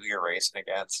tell who you're racing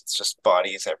against. It's just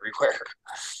bodies everywhere.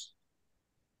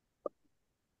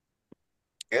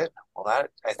 Good. Well,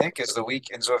 that I think is the week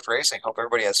in Zwift racing. Hope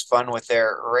everybody has fun with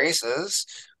their races.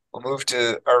 We'll move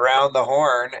to Around the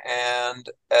Horn, and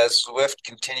as Zwift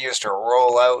continues to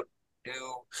roll out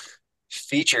new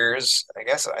features, I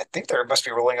think they must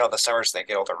be rolling out the summer so they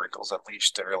get all the wrinkles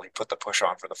unleashed to really put the push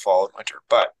on for the fall and winter.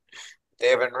 But they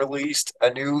haven't released a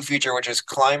new feature, which is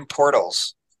climb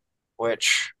portals,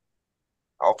 which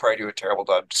I'll probably do a terrible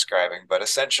job describing, but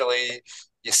essentially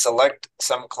you select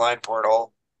some climb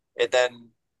portal, it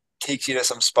then takes you to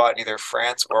some spot in either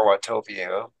France or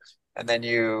Watopia, and then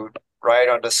you ride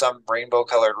onto some rainbow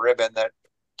colored ribbon that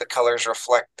the colors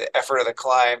reflect the effort of the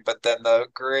climb, but then the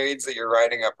grades that you're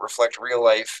riding up reflect real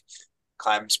life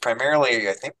climbs. Primarily,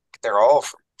 I think they're all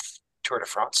from Tour de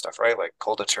France stuff, right? Like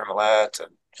Col de Tourmalet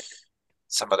and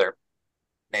some other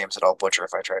names that I'll butcher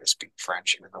if I try to speak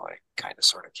French, even though I kind of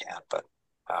sort of can. But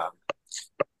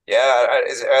yeah,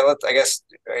 I guess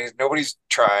nobody's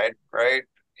tried, right?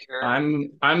 Here.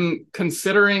 I'm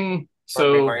considering.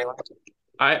 So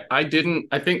I didn't.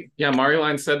 I think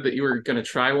Marjolein said that you were going to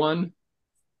try one.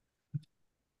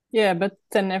 Yeah, but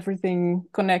then everything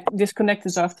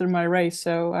disconnected after my race,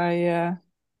 so I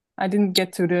didn't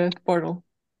get to the portal.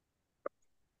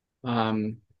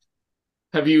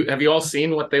 Have you all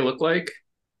seen what they look like?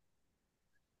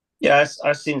 Yeah,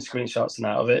 I've seen screenshots and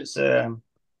out of it.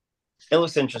 It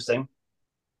looks interesting.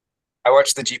 I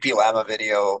watched the GP Llama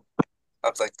video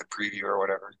of like the preview or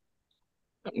whatever.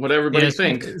 What everybody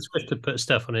think? It's good to put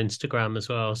stuff on Instagram as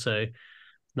well. So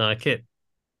like it's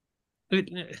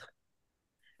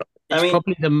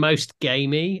probably the most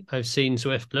gamey I've seen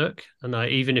Zwift look. And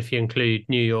even if you include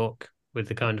New York with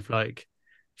the kind of like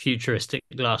futuristic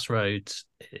glass roads,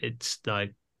 it's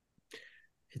like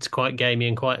it's quite gamey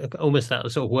and quite almost that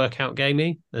sort of workout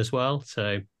gamey as well.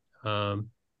 So yeah,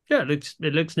 it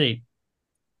looks neat.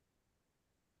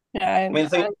 Yeah,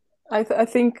 I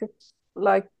think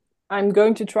like I'm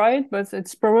going to try it, but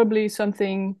it's probably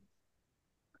something.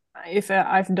 If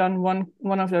I've done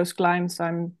one of those climbs,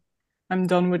 I'm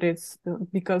done with it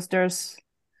because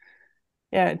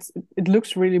it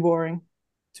looks really boring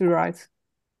to ride.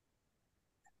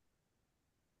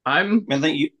 I'm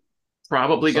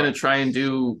probably going to try and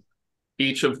do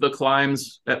each of the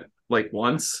climbs at like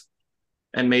once,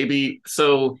 and maybe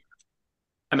so.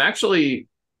 I'm actually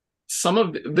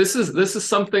this is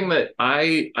something that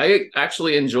I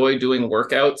actually enjoy doing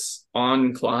workouts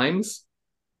on climbs,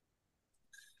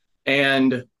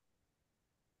 and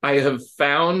I have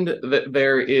found that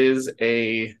there is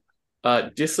a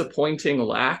disappointing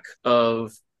lack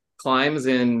of climbs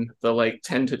in the like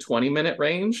 10 to 20 minute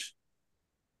range.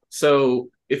 So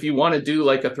if you want to do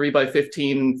like a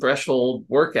 3x15 threshold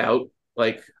workout,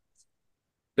 like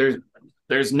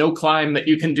there's no climb that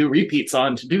you can do repeats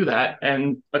on to do that.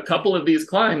 And a couple of these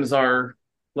climbs are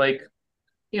like,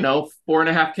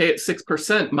 4.5K at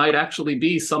 6% might actually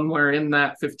be somewhere in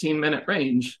that 15-minute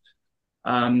range.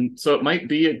 So it might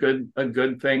be a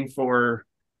good thing for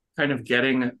kind of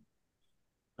getting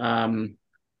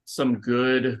some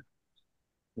good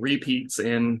repeats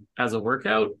in as a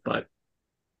workout, but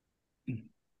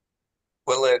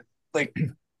will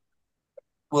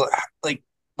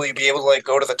you be able to like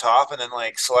go to the top and then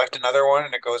like select another one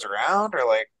and it goes around, or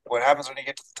like what happens when you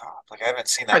get to the top? Like I haven't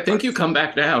seen that. I think you come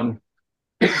back down.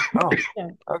 Oh, yeah.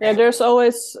 Okay. Yeah, there's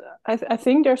always I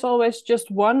think there's always just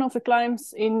one of the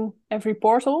climbs in every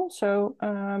portal. So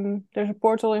there's a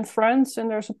portal in France and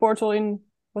there's a portal in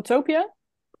Watopia,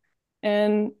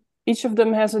 and each of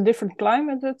them has a different climb,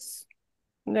 and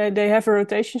they have a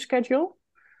rotation schedule.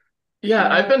 Yeah,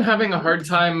 I've been having a hard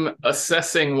time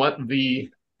assessing what the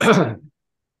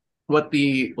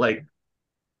like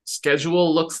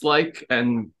schedule looks like,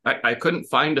 and I couldn't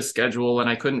find a schedule, and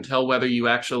I couldn't tell whether you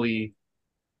actually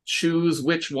choose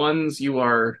which ones you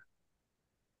are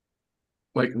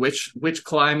like which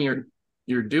climb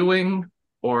you're doing,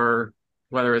 or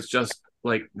whether it's just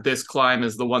like this climb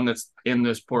is the one that's in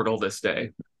this portal this day.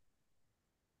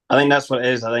 I think that's what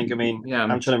it is. I mean, Yeah.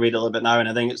 I'm trying to read a little bit now, and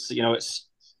I think it's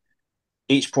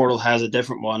each portal has a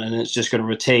different one, and it's just going to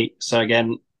rotate. So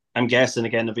again, I'm guessing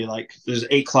again it'll be like there's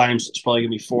 8 climbs. It's probably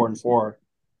going to be 4 and 4.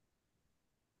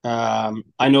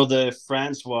 I know the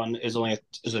France one is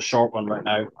a short one right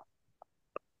now.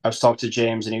 I was talking to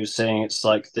James, and he was saying it's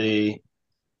like the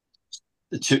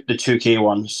 2K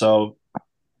one. So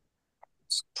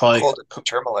probably called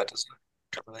Tourmalet, isn't it?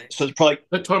 Tourmalet. so it's probably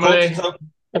The Tourmalet.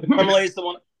 Tourmalet is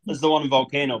the one in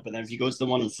Volcano, but then if you go to the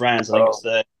one in France, I think it's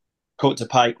the Côte de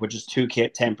Pike, which is 2K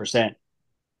at 10%.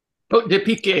 Côte de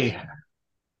Pique.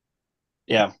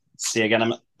 Yeah. See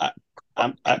again, I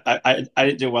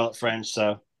didn't do well at French,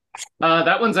 so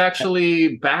that one's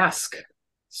actually Basque.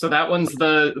 So that one's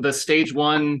the stage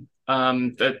one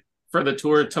that for the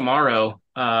tour tomorrow.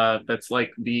 That's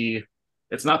like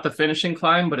it's not the finishing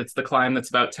climb, but it's the climb that's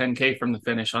about 10K from the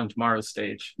finish on tomorrow's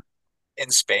stage. In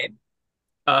Spain?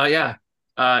 Yeah.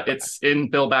 It's in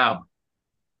Bilbao.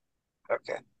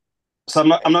 Okay. so I'm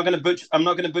not going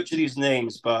to butcher these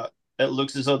names, but it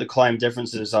looks as though the climb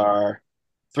differences are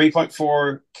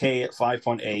 3.4K at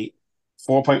 5.8,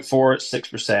 4.4 at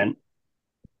 6%.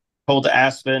 Col de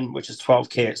Aspen, which is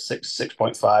 12K at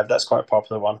 6.5. That's quite a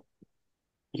popular one.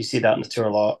 You see that in the tour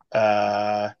a lot.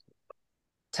 10.5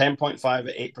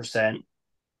 at 8%,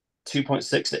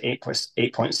 2.6 at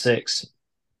 8.6,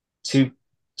 2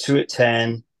 at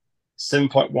 10,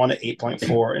 7.1 at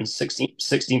 8.4, and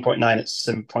 16.9 at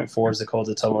 7.4 is the Col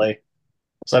de Tourmalet.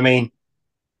 So I mean,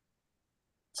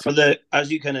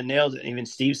 as you kind of nailed it, and even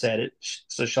Steve said it.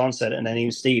 So Sean said it, and then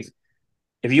even Steve.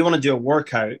 If you want to do a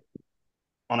workout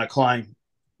on a climb,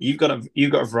 you've got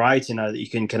a variety now that you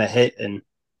can kind of hit and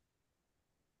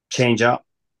change up.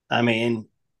 I mean,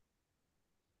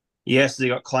 yes, they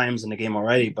got climbs in the game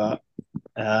already, but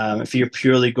if you're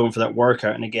purely going for that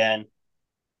workout, and again,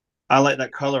 I like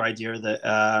that color idea that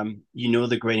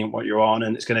the gradient what you're on,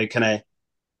 and it's going to kind of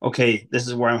okay, this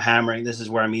is where I'm hammering, this is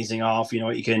where I'm easing off.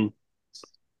 You can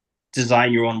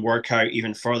design your own workout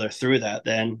even further through that.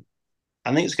 Then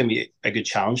I think it's going to be a good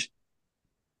challenge.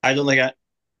 I don't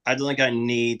think I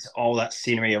need all that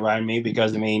scenery around me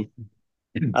because I mean,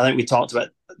 I think we talked about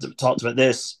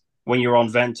this when you're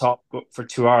on Ventop for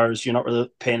 2 hours. You're not really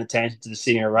paying attention to the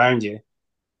scenery around you.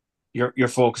 You're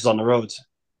focused on the roads.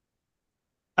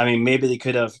 I mean, maybe they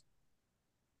could have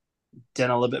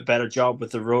done a little bit better job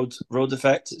with the road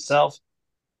effect itself,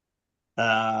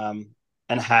 and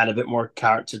had a bit more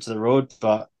character to the road.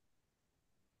 But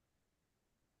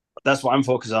that's what I'm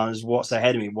focused on: is what's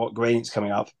ahead of me, what gradient's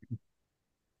coming up.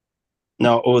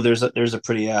 No, there's a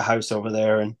pretty house over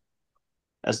there, and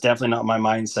that's definitely not my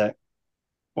mindset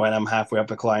when I'm halfway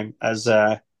up a climb. As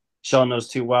Sean knows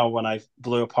too well, when I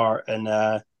blew apart in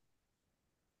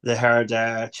the Herd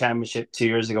Championship 2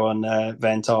 years ago on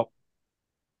Ventop,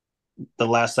 the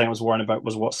last thing I was worrying about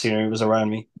was what scenery was around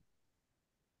me.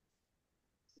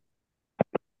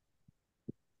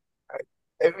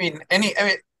 I mean,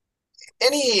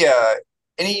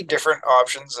 any different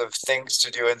options of things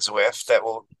to do in Zwift that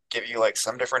will give you like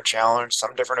some different challenge,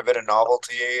 some different a bit of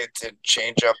novelty to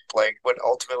change up like what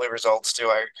ultimately results to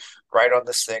I ride on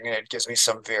this thing and it gives me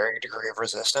some varying degree of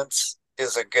resistance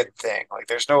is a good thing. Like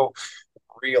there's no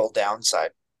real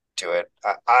downside to it.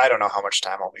 I don't know how much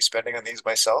time I'll be spending on these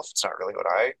myself. It's not really what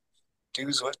I do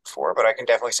Zwift for, but I can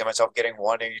definitely see myself getting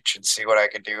one each and see what I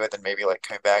can do, and then maybe like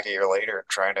coming back a year later and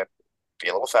trying to be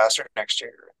a little faster next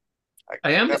year.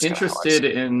 I am That's kind of how I interested see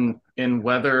it. in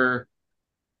whether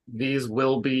these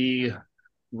will be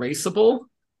raceable.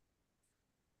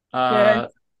 Yeah,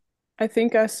 I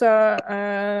think I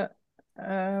saw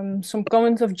some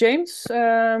comments of James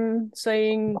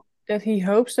saying that he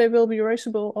hopes they will be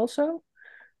raceable also.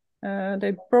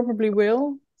 They probably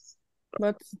will,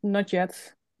 but not yet.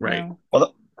 Right.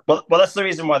 No. Well, that's the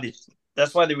reason why the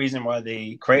reason why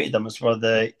they created them is for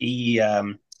the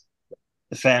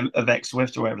the Femme avec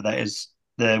Swift or whatever that is,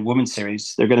 the women's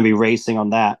series. They're going to be racing on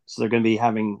that, so they're going to be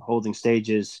holding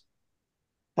stages,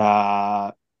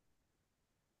 at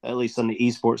least on the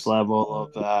esports level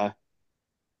of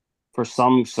for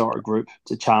some sort of group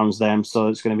to challenge them. So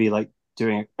it's going to be like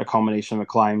doing a combination of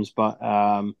climbs, but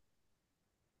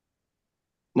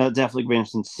no, definitely be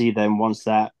interesting to see them once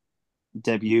that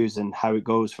debuts and how it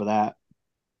goes for that.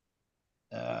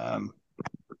 But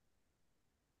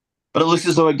it looks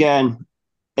as though again,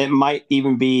 it might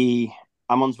even be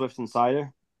I'm on Zwift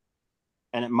Insider,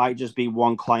 and it might just be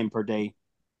one climb per day.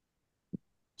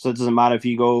 So it doesn't matter if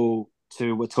you go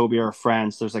to Watobia or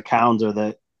France, there's a calendar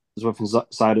that Zwift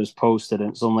Insiders posted,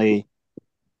 and it's only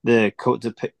the Côte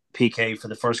de Piquet for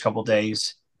the first couple of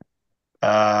days.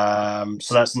 So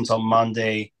that's until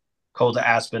Monday. Col de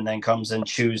Aspen then comes in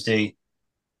Tuesday.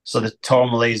 So the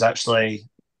Tourmalet is actually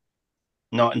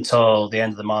not until the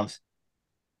end of the month.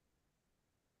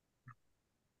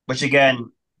 Which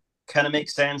again kind of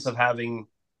makes sense of having,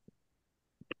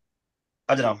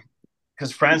 I don't know,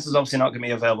 because France is obviously not going to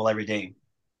be available every day.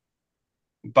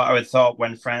 But I would thought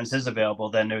when France is available,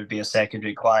 then there would be a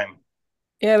secondary climb.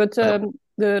 Yeah, but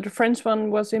the French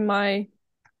one was in my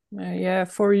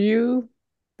for you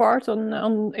part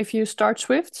on if you start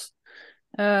Zwift.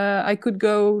 I could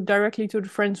go directly to the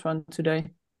French one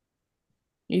today,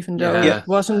 even though it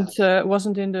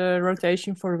wasn't in the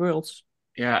rotation for Worlds.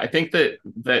 Yeah, I think that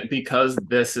because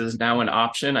this is now an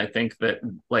option, I think that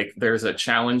like there's a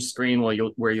challenge screen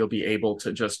where you'll be able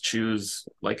to just choose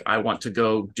like I want to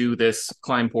go do this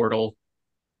climb portal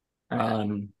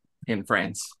in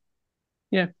France.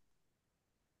 Yeah.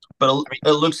 But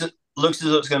it looks as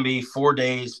though it's going to be 4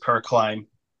 days per climb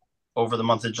over the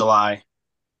month of July.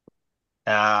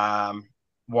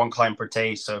 One climb per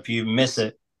day. So if you miss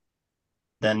it,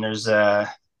 then there's no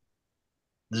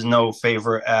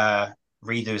favorite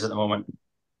redos at the moment.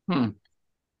 I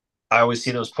always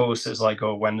see those posts as like,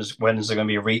 oh, when is there going to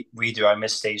be a redo? I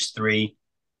missed stage 3,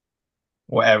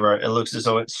 whatever. It looks as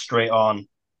though it's straight on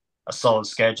a solid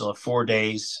schedule of 4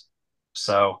 days.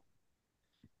 So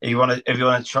if you want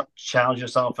to challenge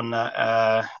yourself in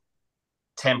that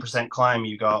 10% climb,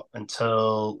 you got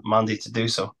until Monday to do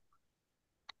so.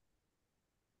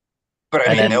 But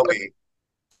I mean,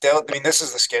 this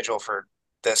is the schedule for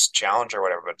this challenge or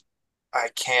whatever, but I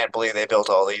can't believe they built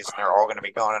all these and they're all going to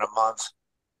be gone in a month.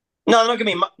 No, they're not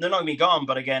going to be gone,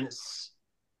 but again,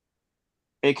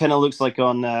 it kind of looks like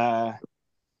on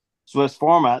Swift's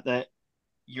format that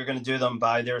you're going to do them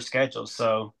by their schedule.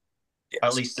 So yes.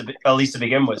 at least to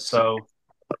begin with. So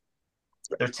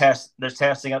they're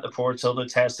testing out the portal, they're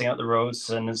testing out the roads,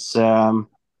 and it's you're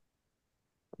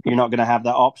not going to have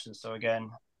that option. So again,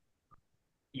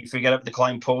 if you get up the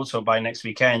climb portal by next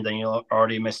weekend, then you'll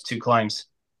already miss 2 climbs.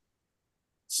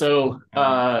 So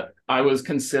I was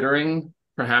considering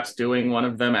perhaps doing one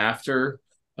of them after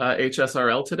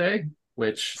HSRL today,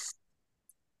 which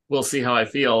we'll see how I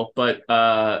feel. But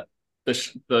the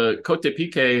Côte de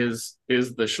Piquet is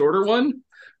the shorter one.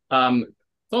 It's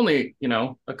only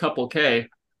a couple K.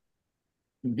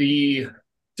 The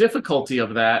difficulty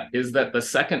of that is that the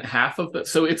second half of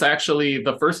so it's actually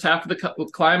the first half of the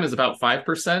climb is about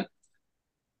 5%,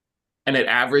 and it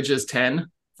averages 10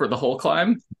 for the whole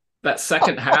climb. That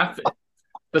second half,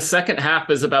 the second half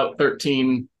is about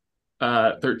 13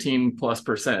 plus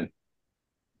percent.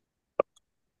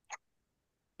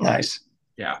 Nice.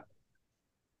 Yeah.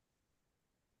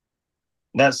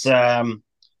 That's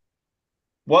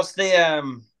what's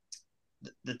the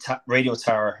radio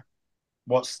tower?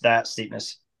 What's that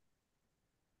steepness?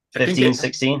 15,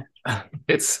 16?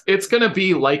 It's going to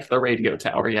be like the radio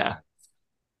tower, yeah.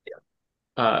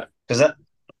 Because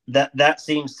that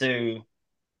seems to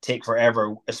take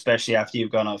forever, especially after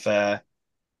you've gone off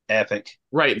Epic.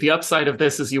 Right. The upside of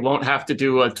this is you won't have to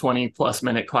do a 20+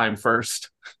 minute climb first.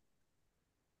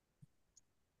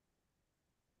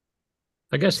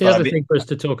 I guess the other thing for us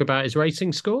to talk about is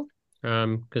racing score,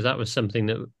 because that was something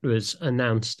that was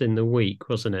announced in the week,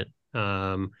 wasn't it?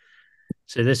 So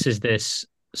this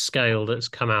scale that's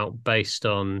come out based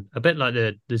on a bit like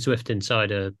the Zwift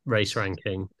Insider race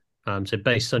ranking. So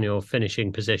based on your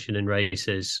finishing position in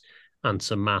races and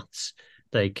some maths,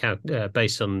 they count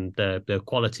based on the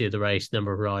quality of the race,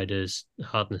 number of riders,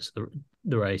 hardness of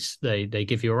the race. They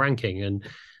give you a ranking, and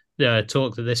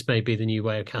talk that this may be the new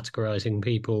way of categorizing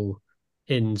people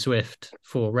in Zwift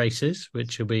for races,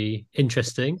 which will be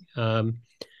interesting.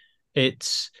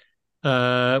 It's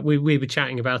we were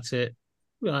chatting about it.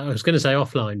 I was going to say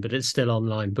offline, but it's still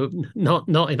online, but not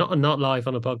live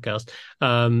on a podcast.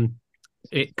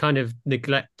 It kind of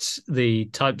neglects the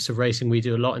types of racing we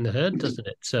do a lot in the herd, doesn't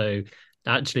it? So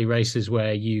actually races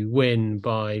where you win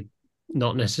by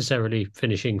not necessarily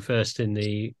finishing first in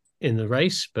the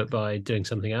race, but by doing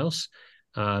something else.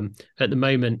 At the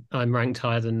moment, I'm ranked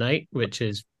higher than Nate, which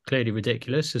is clearly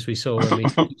ridiculous, as we saw when we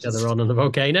took each other on the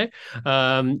volcano.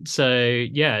 So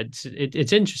yeah,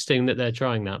 it's interesting that they're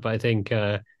trying that, but I think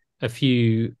a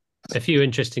few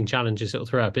interesting challenges it'll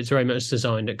throw up. It's very much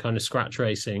designed at kind of scratch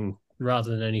racing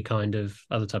rather than any kind of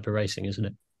other type of racing, isn't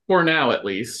it? For now, at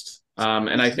least.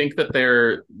 And I think that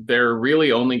they're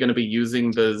really only going to be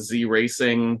using the Z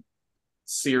Racing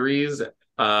series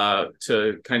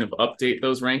to kind of update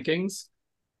those rankings.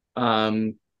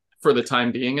 for the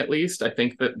time being at least. I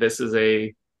think that this is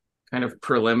a kind of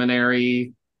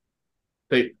preliminary.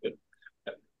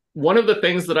 One of the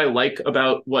things that I like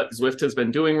about what Zwift has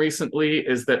been doing recently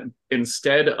is that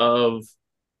instead of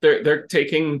they're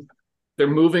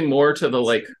moving more to the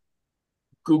like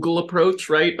Google approach,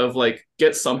 right? Of like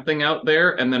get something out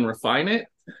there and then refine it.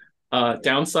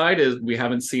 Downside is we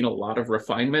haven't seen a lot of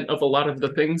refinement of a lot of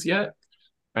the things yet,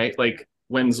 right? Like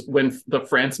when the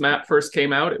France map first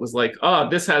came out, it was like, oh,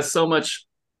 this has so much,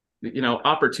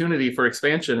 opportunity for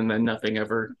expansion, and then nothing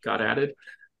ever got added.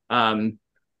 Mount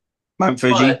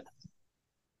Fuji.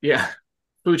 Yeah,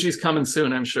 Fuji's coming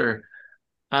soon, I'm sure.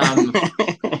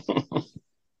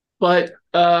 But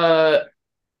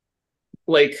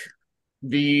like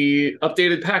the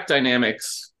updated pack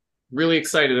dynamics, really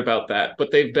excited about that.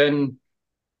 But they've been,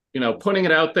 putting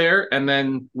it out there and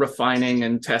then refining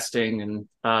and testing and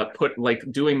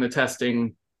doing the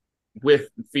testing with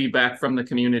feedback from the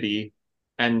community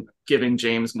and giving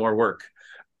James more work,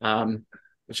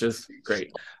 which is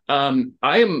great. I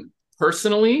am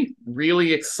personally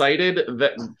really excited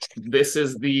that this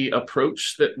is the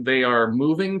approach that they are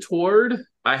moving toward.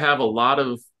 I have a lot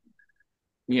of,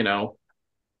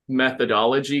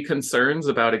 methodology concerns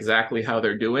about exactly how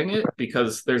they're doing it,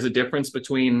 because there's a difference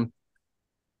between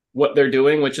what they're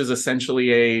doing, which is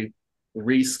essentially a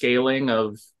rescaling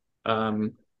of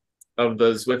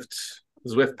the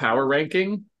Zwift power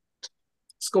ranking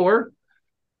score.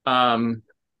 The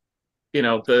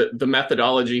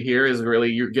methodology here is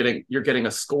really you're getting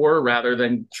a score rather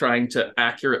than trying to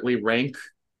accurately rank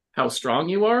how strong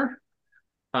you are.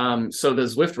 So the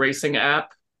Zwift racing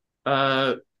app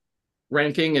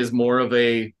ranking is more of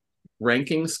a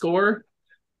ranking score.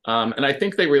 And I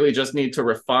think they really just need to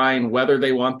refine whether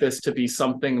they want this to be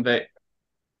something that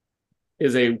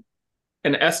is an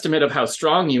estimate of how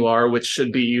strong you are, which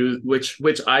should be used,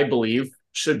 which I believe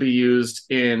should be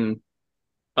used in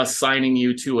assigning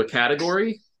you to a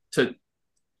category to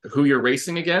who you're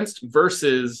racing against,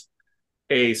 versus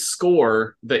a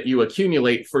score that you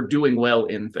accumulate for doing well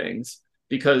in things.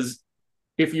 Because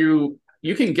if you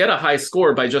can get a high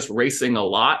score by just racing a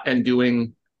lot and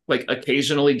doing, like,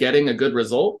 occasionally getting a good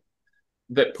result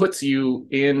that puts you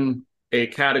in a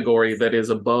category that is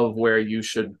above where you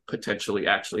should potentially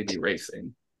actually be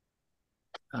racing.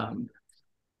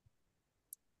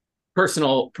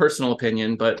 Personal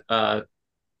opinion, but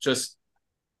just,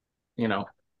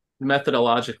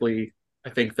 methodologically, I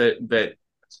think that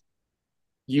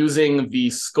using the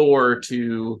score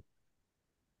to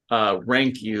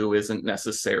rank you isn't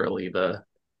necessarily the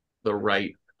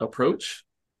right approach.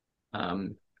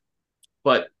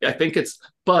 But I think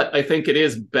it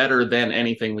is better than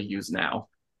anything we use now.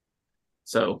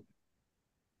 So,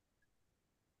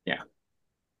 yeah.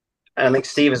 And I think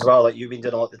Steve as well, like you've been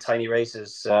doing a lot of the tiny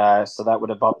races, so that would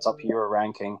have bumped up your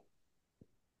ranking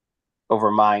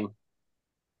over mine.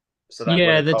 So that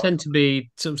yeah, there tend to be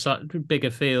some sort of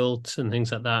bigger fields and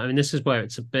things like that. I mean, this is where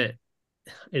it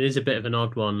is a bit of an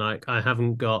odd one. Like, I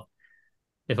haven't got,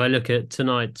 if I look at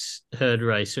tonight's herd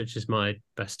race, which is my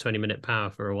best 20-minute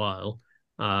power for a while,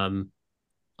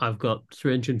 I've got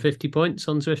 350 points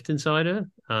on Zwift Insider,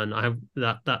 and I have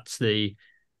that's the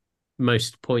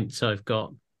most points I've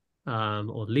got,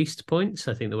 or least points,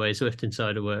 I think, the way Zwift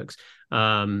Insider works,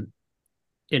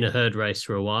 in a herd race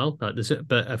for a while. Like this,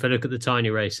 but if I look at the tiny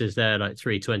races, they're like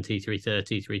 320,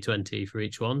 330, 320 for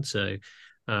each one. So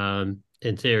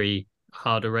in theory,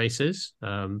 harder races.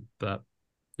 But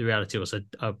the reality was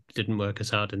I didn't work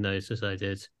as hard in those as I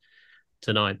did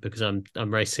tonight, because I'm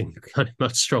racing kind of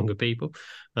much stronger people.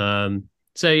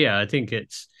 So yeah, I think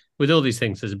it's, with all these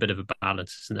things, there's a bit of a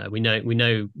balance, isn't there? We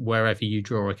know wherever you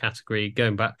draw a category,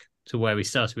 going back to where we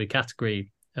started with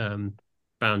category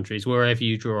boundaries, wherever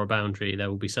you draw a boundary, there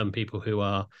will be some people who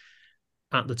are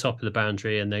at the top of the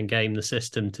boundary and then game the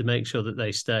system to make sure that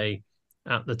they stay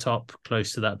at the top,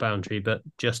 close to that boundary, but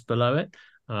just below it,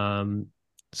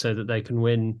 so that they can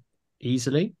win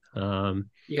easily.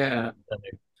 Yeah.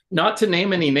 Not to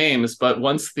name any names, but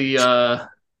once the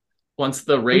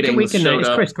ratings we can showed it's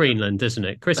up, Chris Greenland, isn't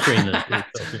it? Chris Greenland we're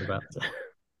talking about.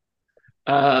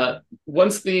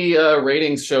 Once the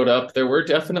ratings showed up, there were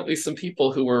definitely some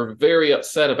people who were very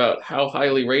upset about how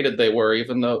highly rated they were,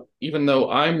 even though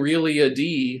I'm really a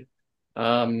D,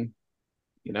 getting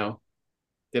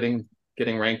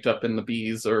ranked up in the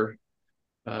Bs, or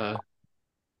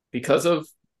because of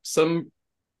some.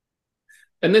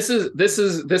 And this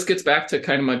gets back to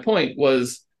kind of my point,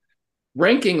 was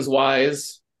rankings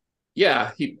wise,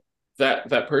 yeah,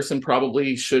 that person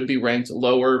probably should be ranked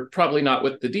lower, probably not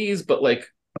with the Ds, but like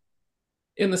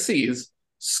in the Cs.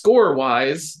 Score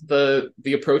wise, the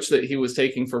approach that he was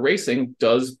taking for racing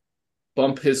does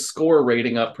bump his score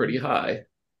rating up pretty high.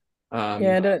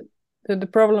 Yeah, the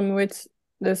problem with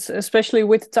this, especially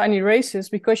with tiny races,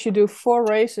 because you do 4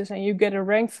 races and you get a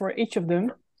rank for each of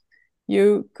them,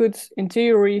 you could, in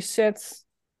theory, set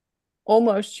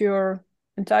almost your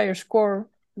entire score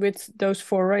with those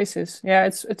 4 races. Yeah,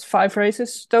 it's 5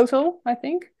 races total, I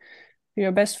think.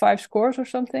 Your best 5 scores or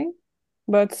something.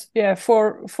 But yeah,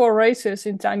 four races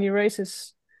in tiny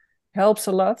races helps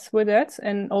a lot with that,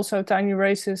 and also tiny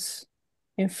races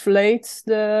inflate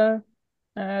the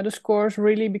scores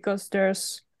really, because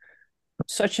there's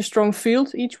such a strong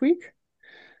field each week.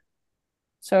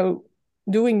 So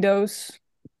doing those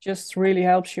just really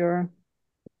helps your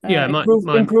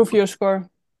improve your score.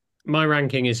 My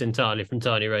ranking is entirely from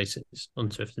tiny races on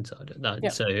Zwift Insider.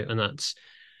 So, and that's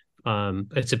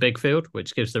it's a big field,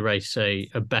 which gives the race a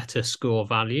better score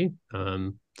value.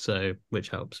 So which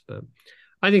helps. But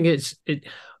I think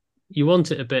you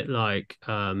want it a bit like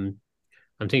I'm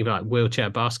thinking about like wheelchair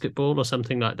basketball or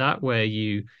something like that, where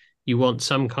you want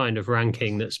some kind of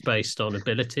ranking that's based on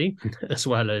ability as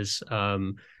well as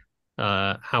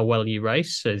how well you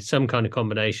race. So some kind of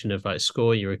combination of like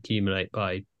score you accumulate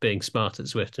by being smart at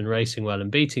Zwift and racing well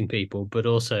and beating people, but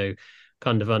also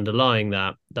kind of underlying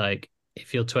that, like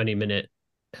if your 20-minute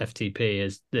FTP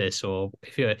is this, or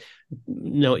if you're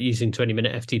not using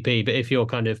 20-minute FTP, but if your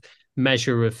kind of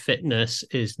measure of fitness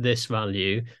is this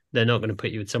value, they're not going to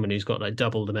put you with someone who's got like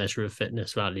double the measure of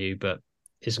fitness value, but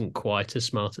isn't quite as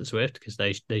smart as Zwift, because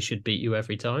they should beat you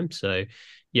every time. So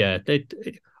yeah,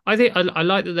 I think I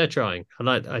like that they're trying.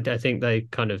 I think they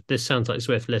kind of, this sounds like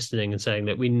Zwift listening and saying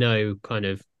that we know kind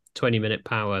of 20-minute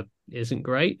power isn't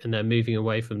great, and they're moving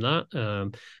away from that.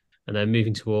 And they're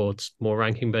moving towards more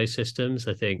ranking-based systems.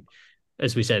 I think,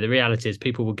 as we say, the reality is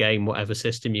people will game whatever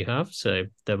system you have. So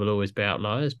there will always be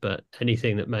outliers, but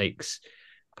anything that makes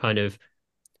kind of,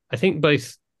 I think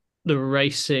both the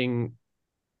racing,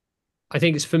 I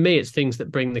think for me, it's things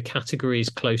that bring the categories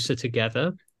closer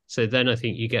together. So then I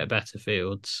think you get better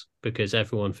fields, because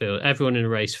everyone in a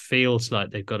race feels like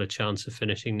they've got a chance of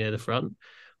finishing near the front.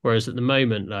 Whereas at the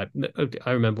moment, like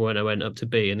I remember when I went up to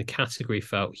B and the category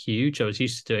felt huge. I was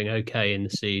used to doing okay in the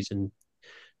Cs and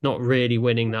not really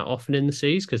winning that often in the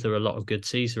Cs, because there were a lot of good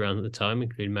Cs around at the time,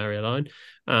 including Marjolein.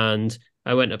 And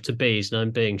I went up to Bs and I'm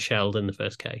being shelled in the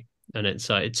first K. And it's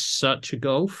like, it's such a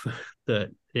gulf that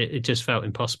it just felt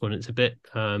impossible, and it's a bit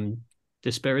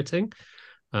dispiriting.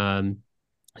 So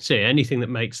yeah, anything that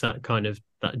makes that kind of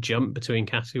that jump between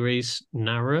categories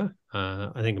narrower,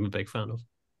 I think I'm a big fan of.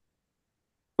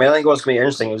 I mean, I think what's going to be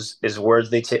interesting is where do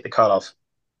they take the cutoff?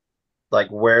 Like,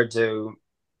 where do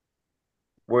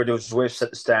Zwift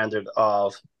set the standard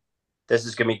of this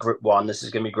is going to be group 1, this is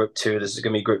going to be group 2, this is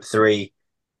going to be group 3,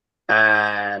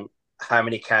 and how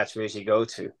many categories you go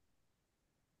to?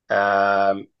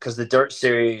 Because the Dirt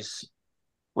Series,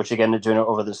 which again they're doing it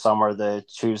over the summer, the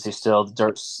Tuesday still,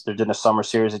 they're doing a summer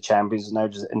series of champions now,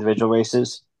 just individual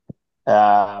races. They've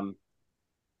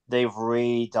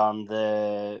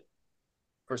redone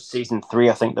for season 3,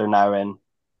 I think they're now in.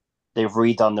 They've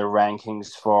redone their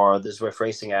rankings for the Zwift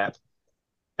Racing app,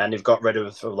 and they've got rid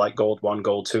of like gold 1,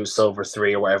 gold 2, silver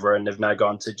 3, or whatever, and they've now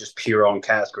gone to just pure on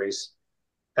categories.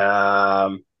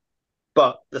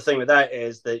 But the thing with that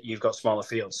is that you've got smaller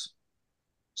fields.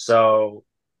 So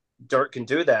Dirt can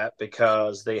do that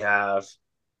because they have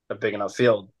a big enough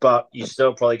field, but you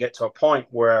still probably get to a point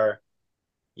where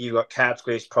you've got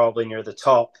categories probably near the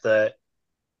top that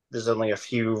there's only a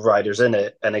few riders in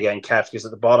it, and again, categories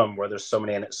at the bottom where there's so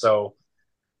many in it. So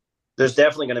there's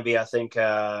definitely going to be, I think,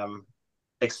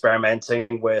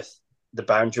 experimenting with the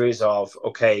boundaries of,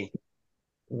 okay,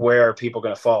 where are people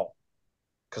going to fall?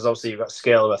 Because obviously you've got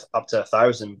scale with up to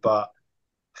 1,000, but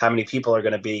how many people are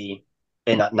going to be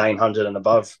in that 900 and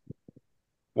above?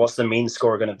 What's the mean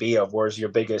score going to be of where's your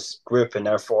biggest group, and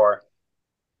therefore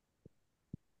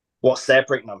what's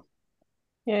separating them?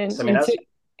 Yeah, So, I mean,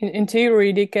 in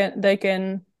theory, they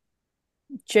can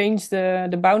change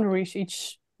the boundaries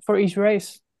for each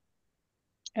race.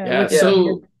 Yeah.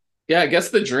 So yeah, I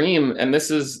guess the dream, and this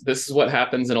is what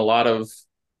happens in a lot of.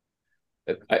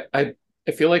 I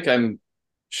feel like I'm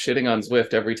shitting on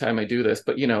Zwift every time I do this,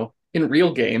 but in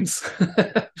real games,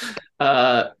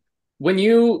 when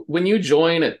you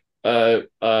join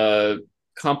a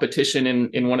competition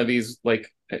in one of these,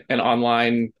 like an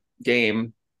online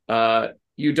game,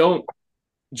 you don't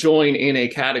join in a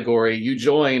category. You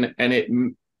join and it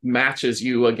matches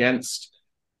you against.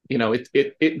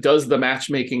 It does the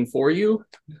matchmaking for you.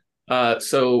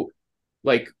 So,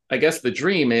 like, I guess the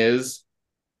dream is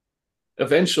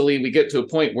eventually we get to a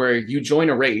point where you join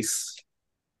a race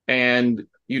and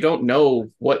you don't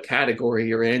know what category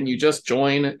you're in. You just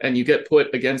join and you get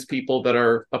put against people that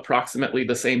are approximately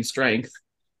the same strength.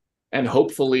 And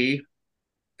hopefully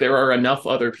there are enough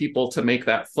other people to make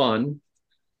that fun.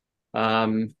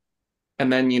 And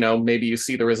then, maybe you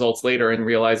see the results later and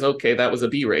realize, okay, that was a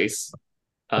B race.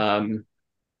 But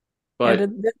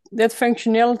that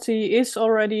functionality is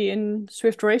already in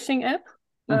Zwift Racing app.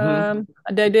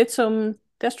 They did some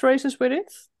test races with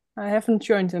it. I haven't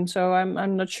joined them, so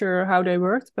I'm not sure how they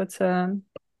worked, but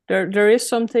there is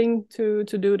something to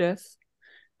do that,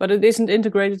 but it isn't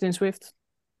integrated in Zwift.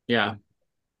 Yeah.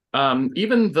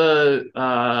 Even the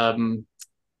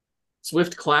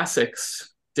Zwift Classics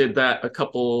did that a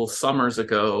couple summers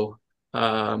ago,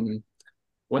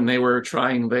 when they were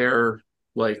trying their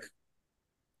like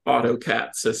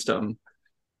AutoCat system.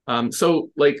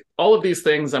 So like all of these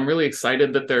things, I'm really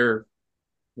excited that they're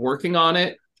working on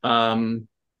it. I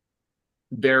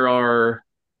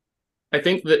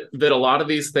think that a lot of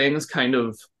these things kind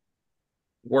of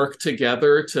work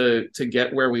together to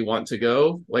get where we want to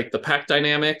go. Like the pack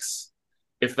dynamics,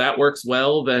 if that works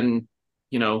well, then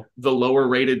the lower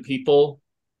rated people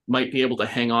might be able to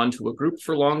hang on to a group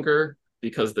for longer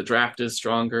because the draft is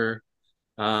stronger.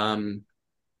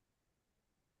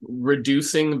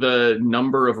 Reducing the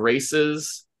number of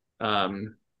races,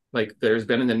 like there's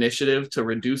been an initiative to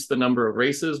reduce the number of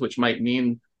races, which might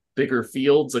mean bigger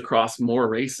fields across more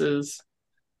races.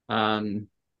 And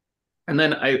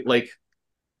then I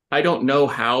don't know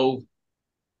how,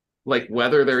 like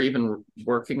whether they're even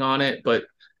working on it, but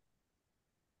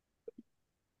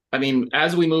I mean,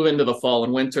 as we move into the fall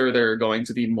and winter, there are going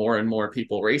to be more and more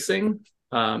people racing.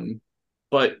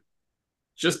 But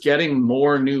just getting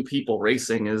more new people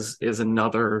racing is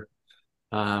another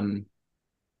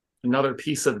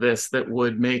piece of this that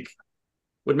would make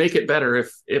it better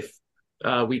if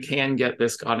we can get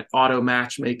this auto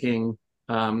matchmaking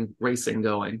racing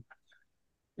going.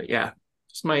 But yeah,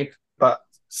 just my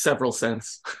several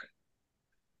cents.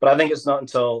 But I think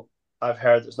I've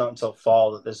heard it's not until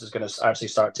fall that this is going to actually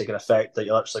start taking effect, that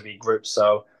you'll actually be groups.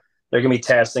 So they're going to be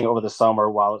testing over the summer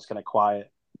while it's kind of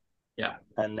quiet. Yeah.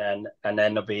 And then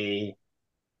there'll be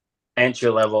entry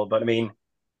level. But I mean,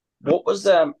 what was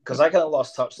because I kind of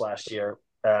lost touch last year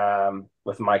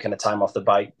with my kind of time off the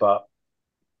bike, but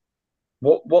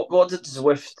what did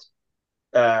Zwift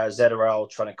ZRL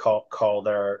trying to call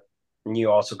their new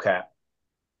AutoCat?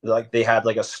 Like they had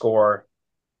like a score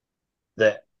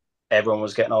that everyone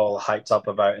was getting all hyped up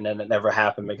about, and then it never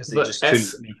happened because they just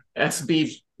couldn't.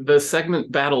 The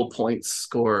segment battle points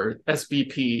score,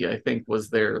 SBP, I think was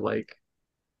their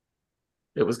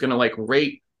it was gonna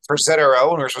rate for ZRL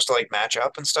when we were supposed to match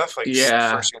up and stuff, first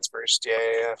against first.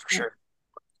 Yeah, for sure.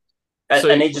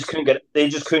 And they just couldn't get it. They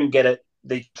just couldn't get it.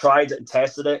 They tried it and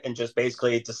tested it and just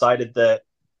basically decided that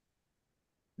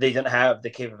they didn't have the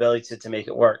capability to make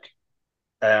it work.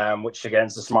 Which again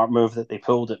is a smart move that they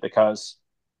pulled it because.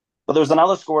 But there was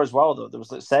another score as well though. There was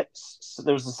the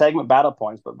segment battle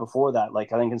points, but before that, I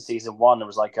think in season 1 there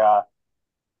was a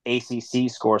ACC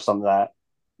score, something like that,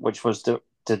 which was to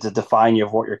define you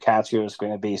of what your category was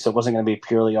going to be. So it wasn't going to be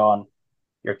purely on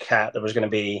your cat. There was going to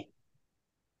be.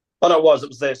 Oh no, it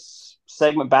was this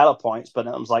segment battle points, but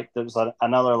it was there was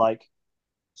another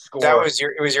score.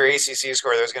 It was your ACC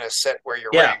score that was going to set where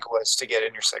your rank was to get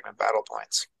in your segment battle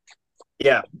points.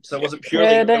 Yeah, so it wasn't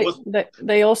purely.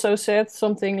 They also said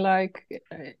something like,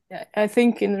 I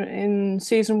think in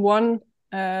season 1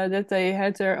 that they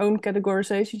had their own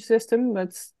categorization system,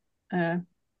 but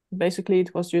basically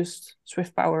it was just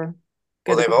Zwift Power.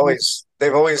 Well, they've always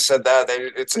said that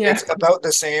it's about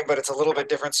the same, but it's a little bit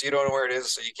different, so you don't know where it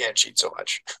is, so you can't cheat so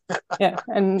much. Yeah,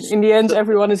 and in the end,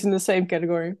 everyone is in the same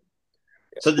category.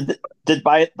 So did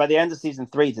by the end of season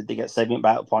 3, did they get segment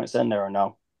battle points in there or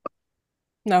no?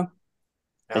 No.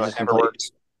 No, it never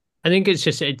worked. I think it's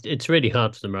just it's really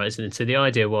hard for them, right? Isn't it? So the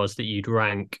idea was that you'd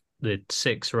rank the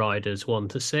 6 riders 1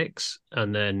 to 6,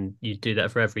 and then you'd do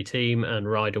that for every team, and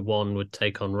rider 1 would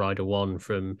take on rider 1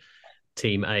 from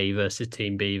team A versus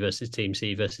team B versus team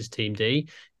C versus team D.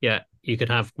 Yeah, you could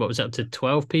have up to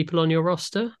 12 people on your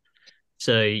roster.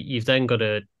 So you've then got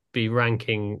to be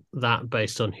ranking that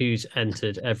based on who's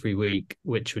entered every week,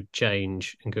 which would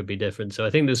change and could be different. So I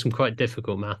think there's some quite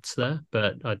difficult maths there,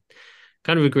 but I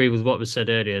kind of agree with what was said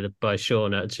earlier by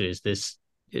Sean. Actually, is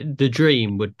the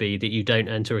dream would be that you don't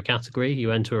enter a category,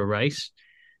 you enter a race,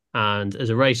 and as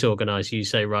a race organizer, you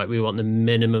say, right, we want the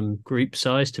minimum group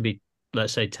size to be,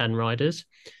 let's say, 10 riders,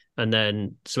 And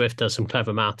then Zwift does some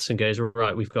clever maths and goes,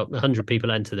 right, we've got 100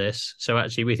 people enter this. So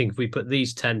actually, we think if we put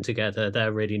these 10 together,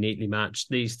 they're really neatly matched.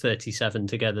 These 37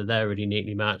 together, they're really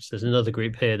neatly matched. There's another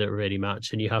group here that are really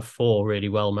matched, and you have 4 really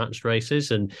well matched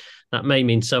races. And that may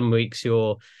mean some weeks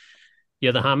you're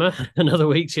the hammer, and other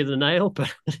weeks you're the nail.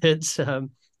 But it's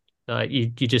you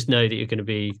just know that you're going to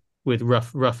be with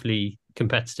roughly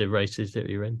competitive races that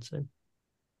you're in. So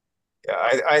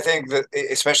Yeah, I think that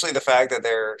especially the fact that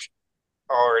they're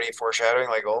already foreshadowing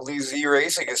like only Z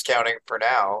Racing is counting for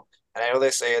now. And I know they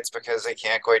say it's because they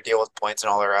can't quite deal with points and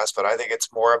all the rest, but I think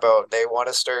it's more about they want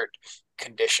to start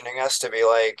conditioning us to be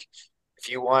like, if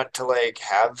you want to like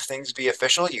have things be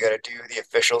official, you got to do the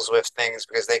official Zwift things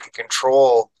because they can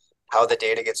control how the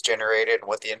data gets generated and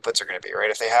what the inputs are going to be,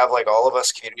 right? If they have like all of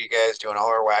us community guys doing all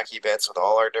our wacky bits with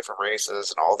all our different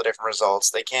races and all the different results,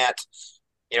 they can't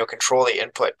control the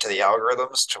input to the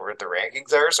algorithms to where the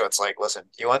rankings are. So it's like, listen,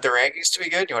 you want the rankings to be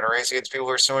good? You want to race against people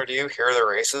who are similar to you? Here are the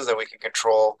races that we can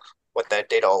control what that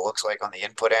data all looks like on the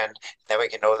input end. Then we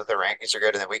can know that the rankings are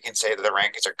good, and then we can say that the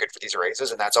rankings are good for these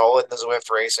races, and that's all in the Zwift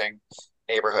racing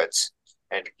neighborhoods.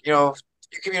 And you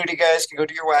community guys can go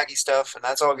do your wacky stuff, and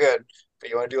that's all good. But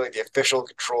you want to do like the official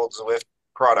controlled Zwift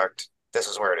product, this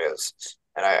is where it is.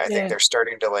 And I think Yeah. they're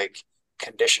starting to like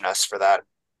condition us for that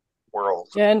world.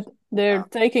 Yeah, and they're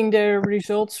taking their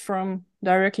results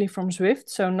directly from Zwift,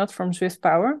 so not from Zwift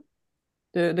Power.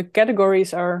 The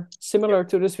categories are similar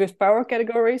to the Zwift Power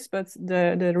categories, but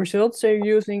the results they're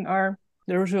using are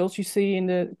the results you see in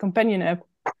the companion app.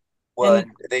 Well,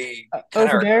 And they kind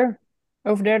of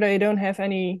over there they don't have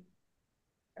any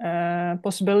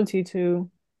possibility to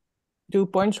do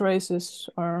points races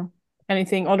or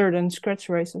anything other than scratch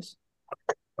races.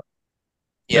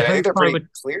 yeah, I think hope they're I pretty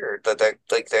would clear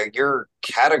that your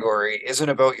category isn't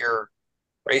about your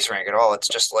race rank at all. It's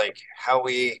just like how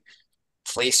we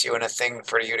place you in a thing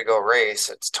for you to go race.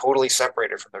 It's totally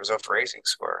separated from the result racing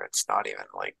score. It's not even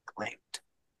like linked,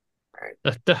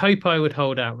 right? the hope I would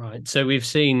hold out, right? So we've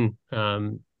seen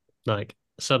like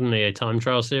suddenly a time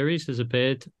trial series has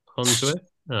appeared on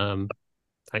Zwift,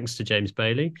 thanks to James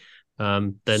Bailey.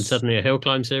 Then suddenly a hill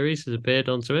climb series has appeared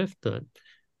on Zwift,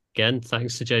 again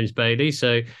thanks to James Bailey.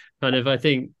 So kind of I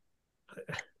think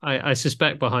I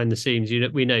suspect behind the scenes,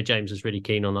 we know James was really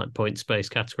keen on like points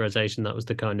based categorization. That was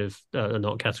the kind of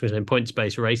not categorization, points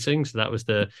based racing. So that was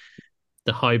the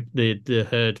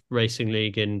herd racing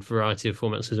league in variety of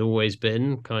formats has always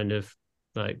been kind of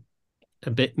like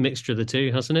a bit mixture of the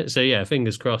two, hasn't it? So yeah,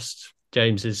 fingers crossed.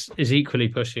 James is equally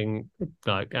pushing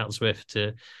like out Zwift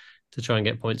to try and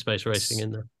get points based racing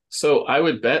in there. So I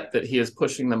would bet that he is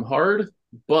pushing them hard,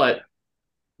 but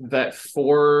that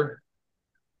for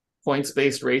points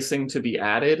based racing to be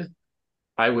added,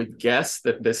 I would guess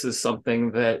that this is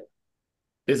something that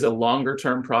is a longer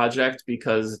term project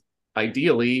because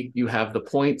ideally you have the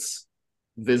points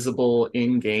visible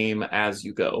in game as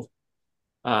you go.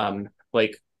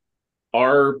 Like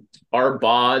our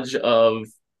bodge of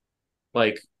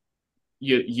like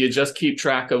you just keep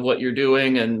track of what you're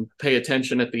doing and pay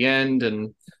attention at the end,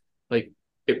 and like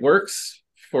it works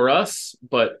for us,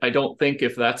 but I don't think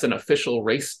if that's an official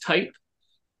race type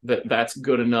that's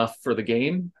good enough for the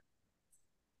game.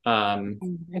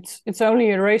 It's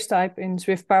only a race type in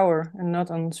Zwift Power and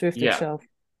not on Zwift itself.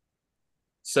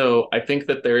 So I think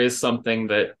that there is something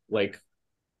that like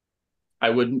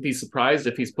I wouldn't be surprised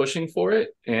if he's pushing for it,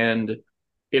 and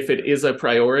if it is a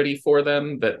priority for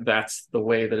them, that's the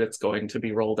way that it's going to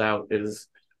be rolled out, is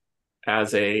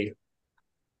as a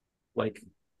like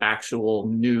actual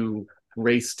new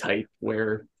race type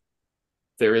where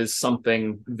there is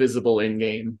something visible in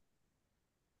game.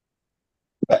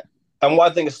 And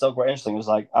what I think is still quite interesting is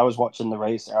like I was watching the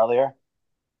race earlier,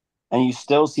 and you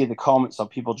still see the comments of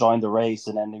people join the race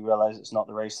and then they realize it's not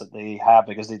the race that they have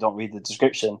because they don't read the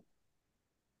description.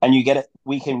 And you get it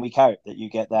week in, week out that you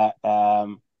get that.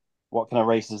 What kind of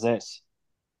race is this?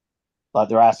 Like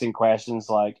they're asking questions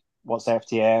like, "What's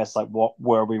FTS? Like,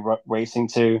 where are we racing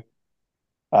to?"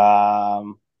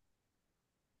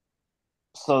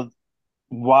 So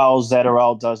while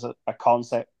ZRL does a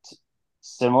concept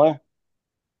similar,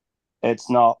 it's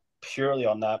not purely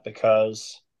on that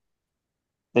because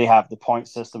they have the point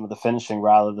system of the finishing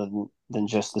rather than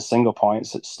just the single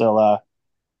points. It's still a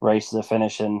race to the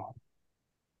finish in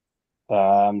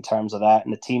terms of that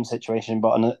and the team situation.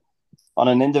 But on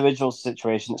an individual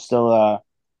situation, it's still a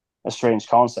strange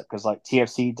concept because like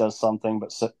TFC does something,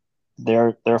 but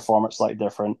their format's slightly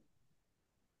different.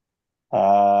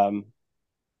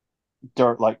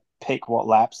 Dirt like pick what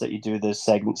laps that you do the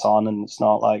segments on, and it's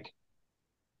not like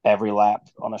every lap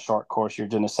on a short course you're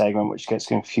doing a segment, which gets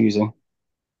confusing.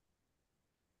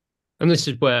 And this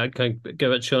is where I can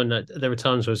go at Sean that there are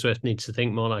times where Zwift needs to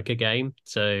think more like a game.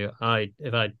 So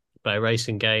if I play a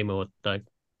racing game or like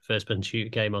first person shooter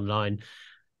game online,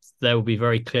 there will be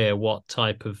very clear what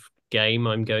type of game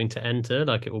I'm going to enter.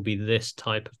 Like it will be this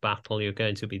type of battle, you're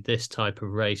going to be this type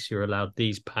of race, you're allowed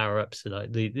these power-ups.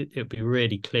 Like it'll be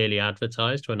really clearly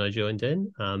advertised when I joined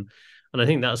in. And I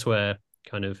think that's where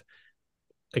kind of,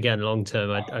 again, long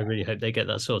term, I really hope they get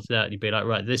that sorted out. You'd be like,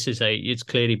 right, it's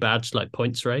clearly badged like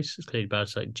points race, it's clearly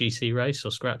badged like GC race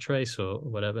or scratch race or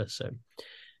whatever. So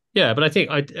yeah, but I think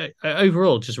I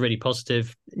overall just really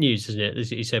positive news, isn't it?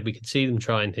 As you said, we can see them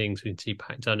trying things, we can see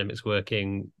pack dynamics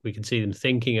working, we can see them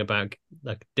thinking about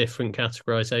like different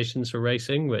categorizations for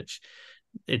racing, which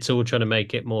it's all trying to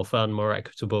make it more fun, more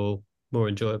equitable, more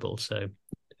enjoyable. So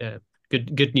yeah,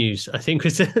 good news. I think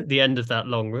was at the end of that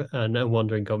long and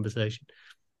wandering conversation.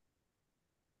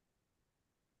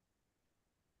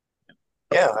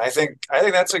 Yeah, I think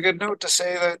that's a good note to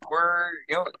say that we're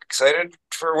excited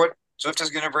for what Zwift is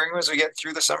going to bring as we get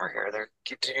through the summer here. They're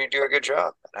continuing to do a good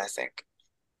job, and I think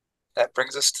that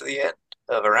brings us to the end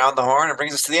of Around the Horn and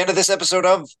brings us to the end of this episode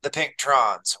of the Pink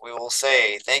Trons. We will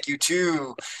say thank you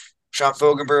to Sean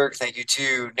Fogenberg, thank you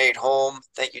to Nate Holm,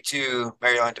 thank you to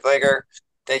Marjolein de Vleger,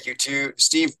 thank you to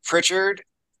Steve Pritchard,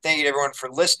 thank you to everyone for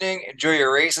listening. Enjoy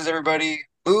your races, everybody.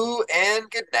 Boo and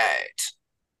good night.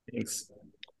 Thanks.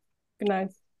 Good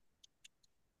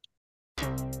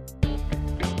night.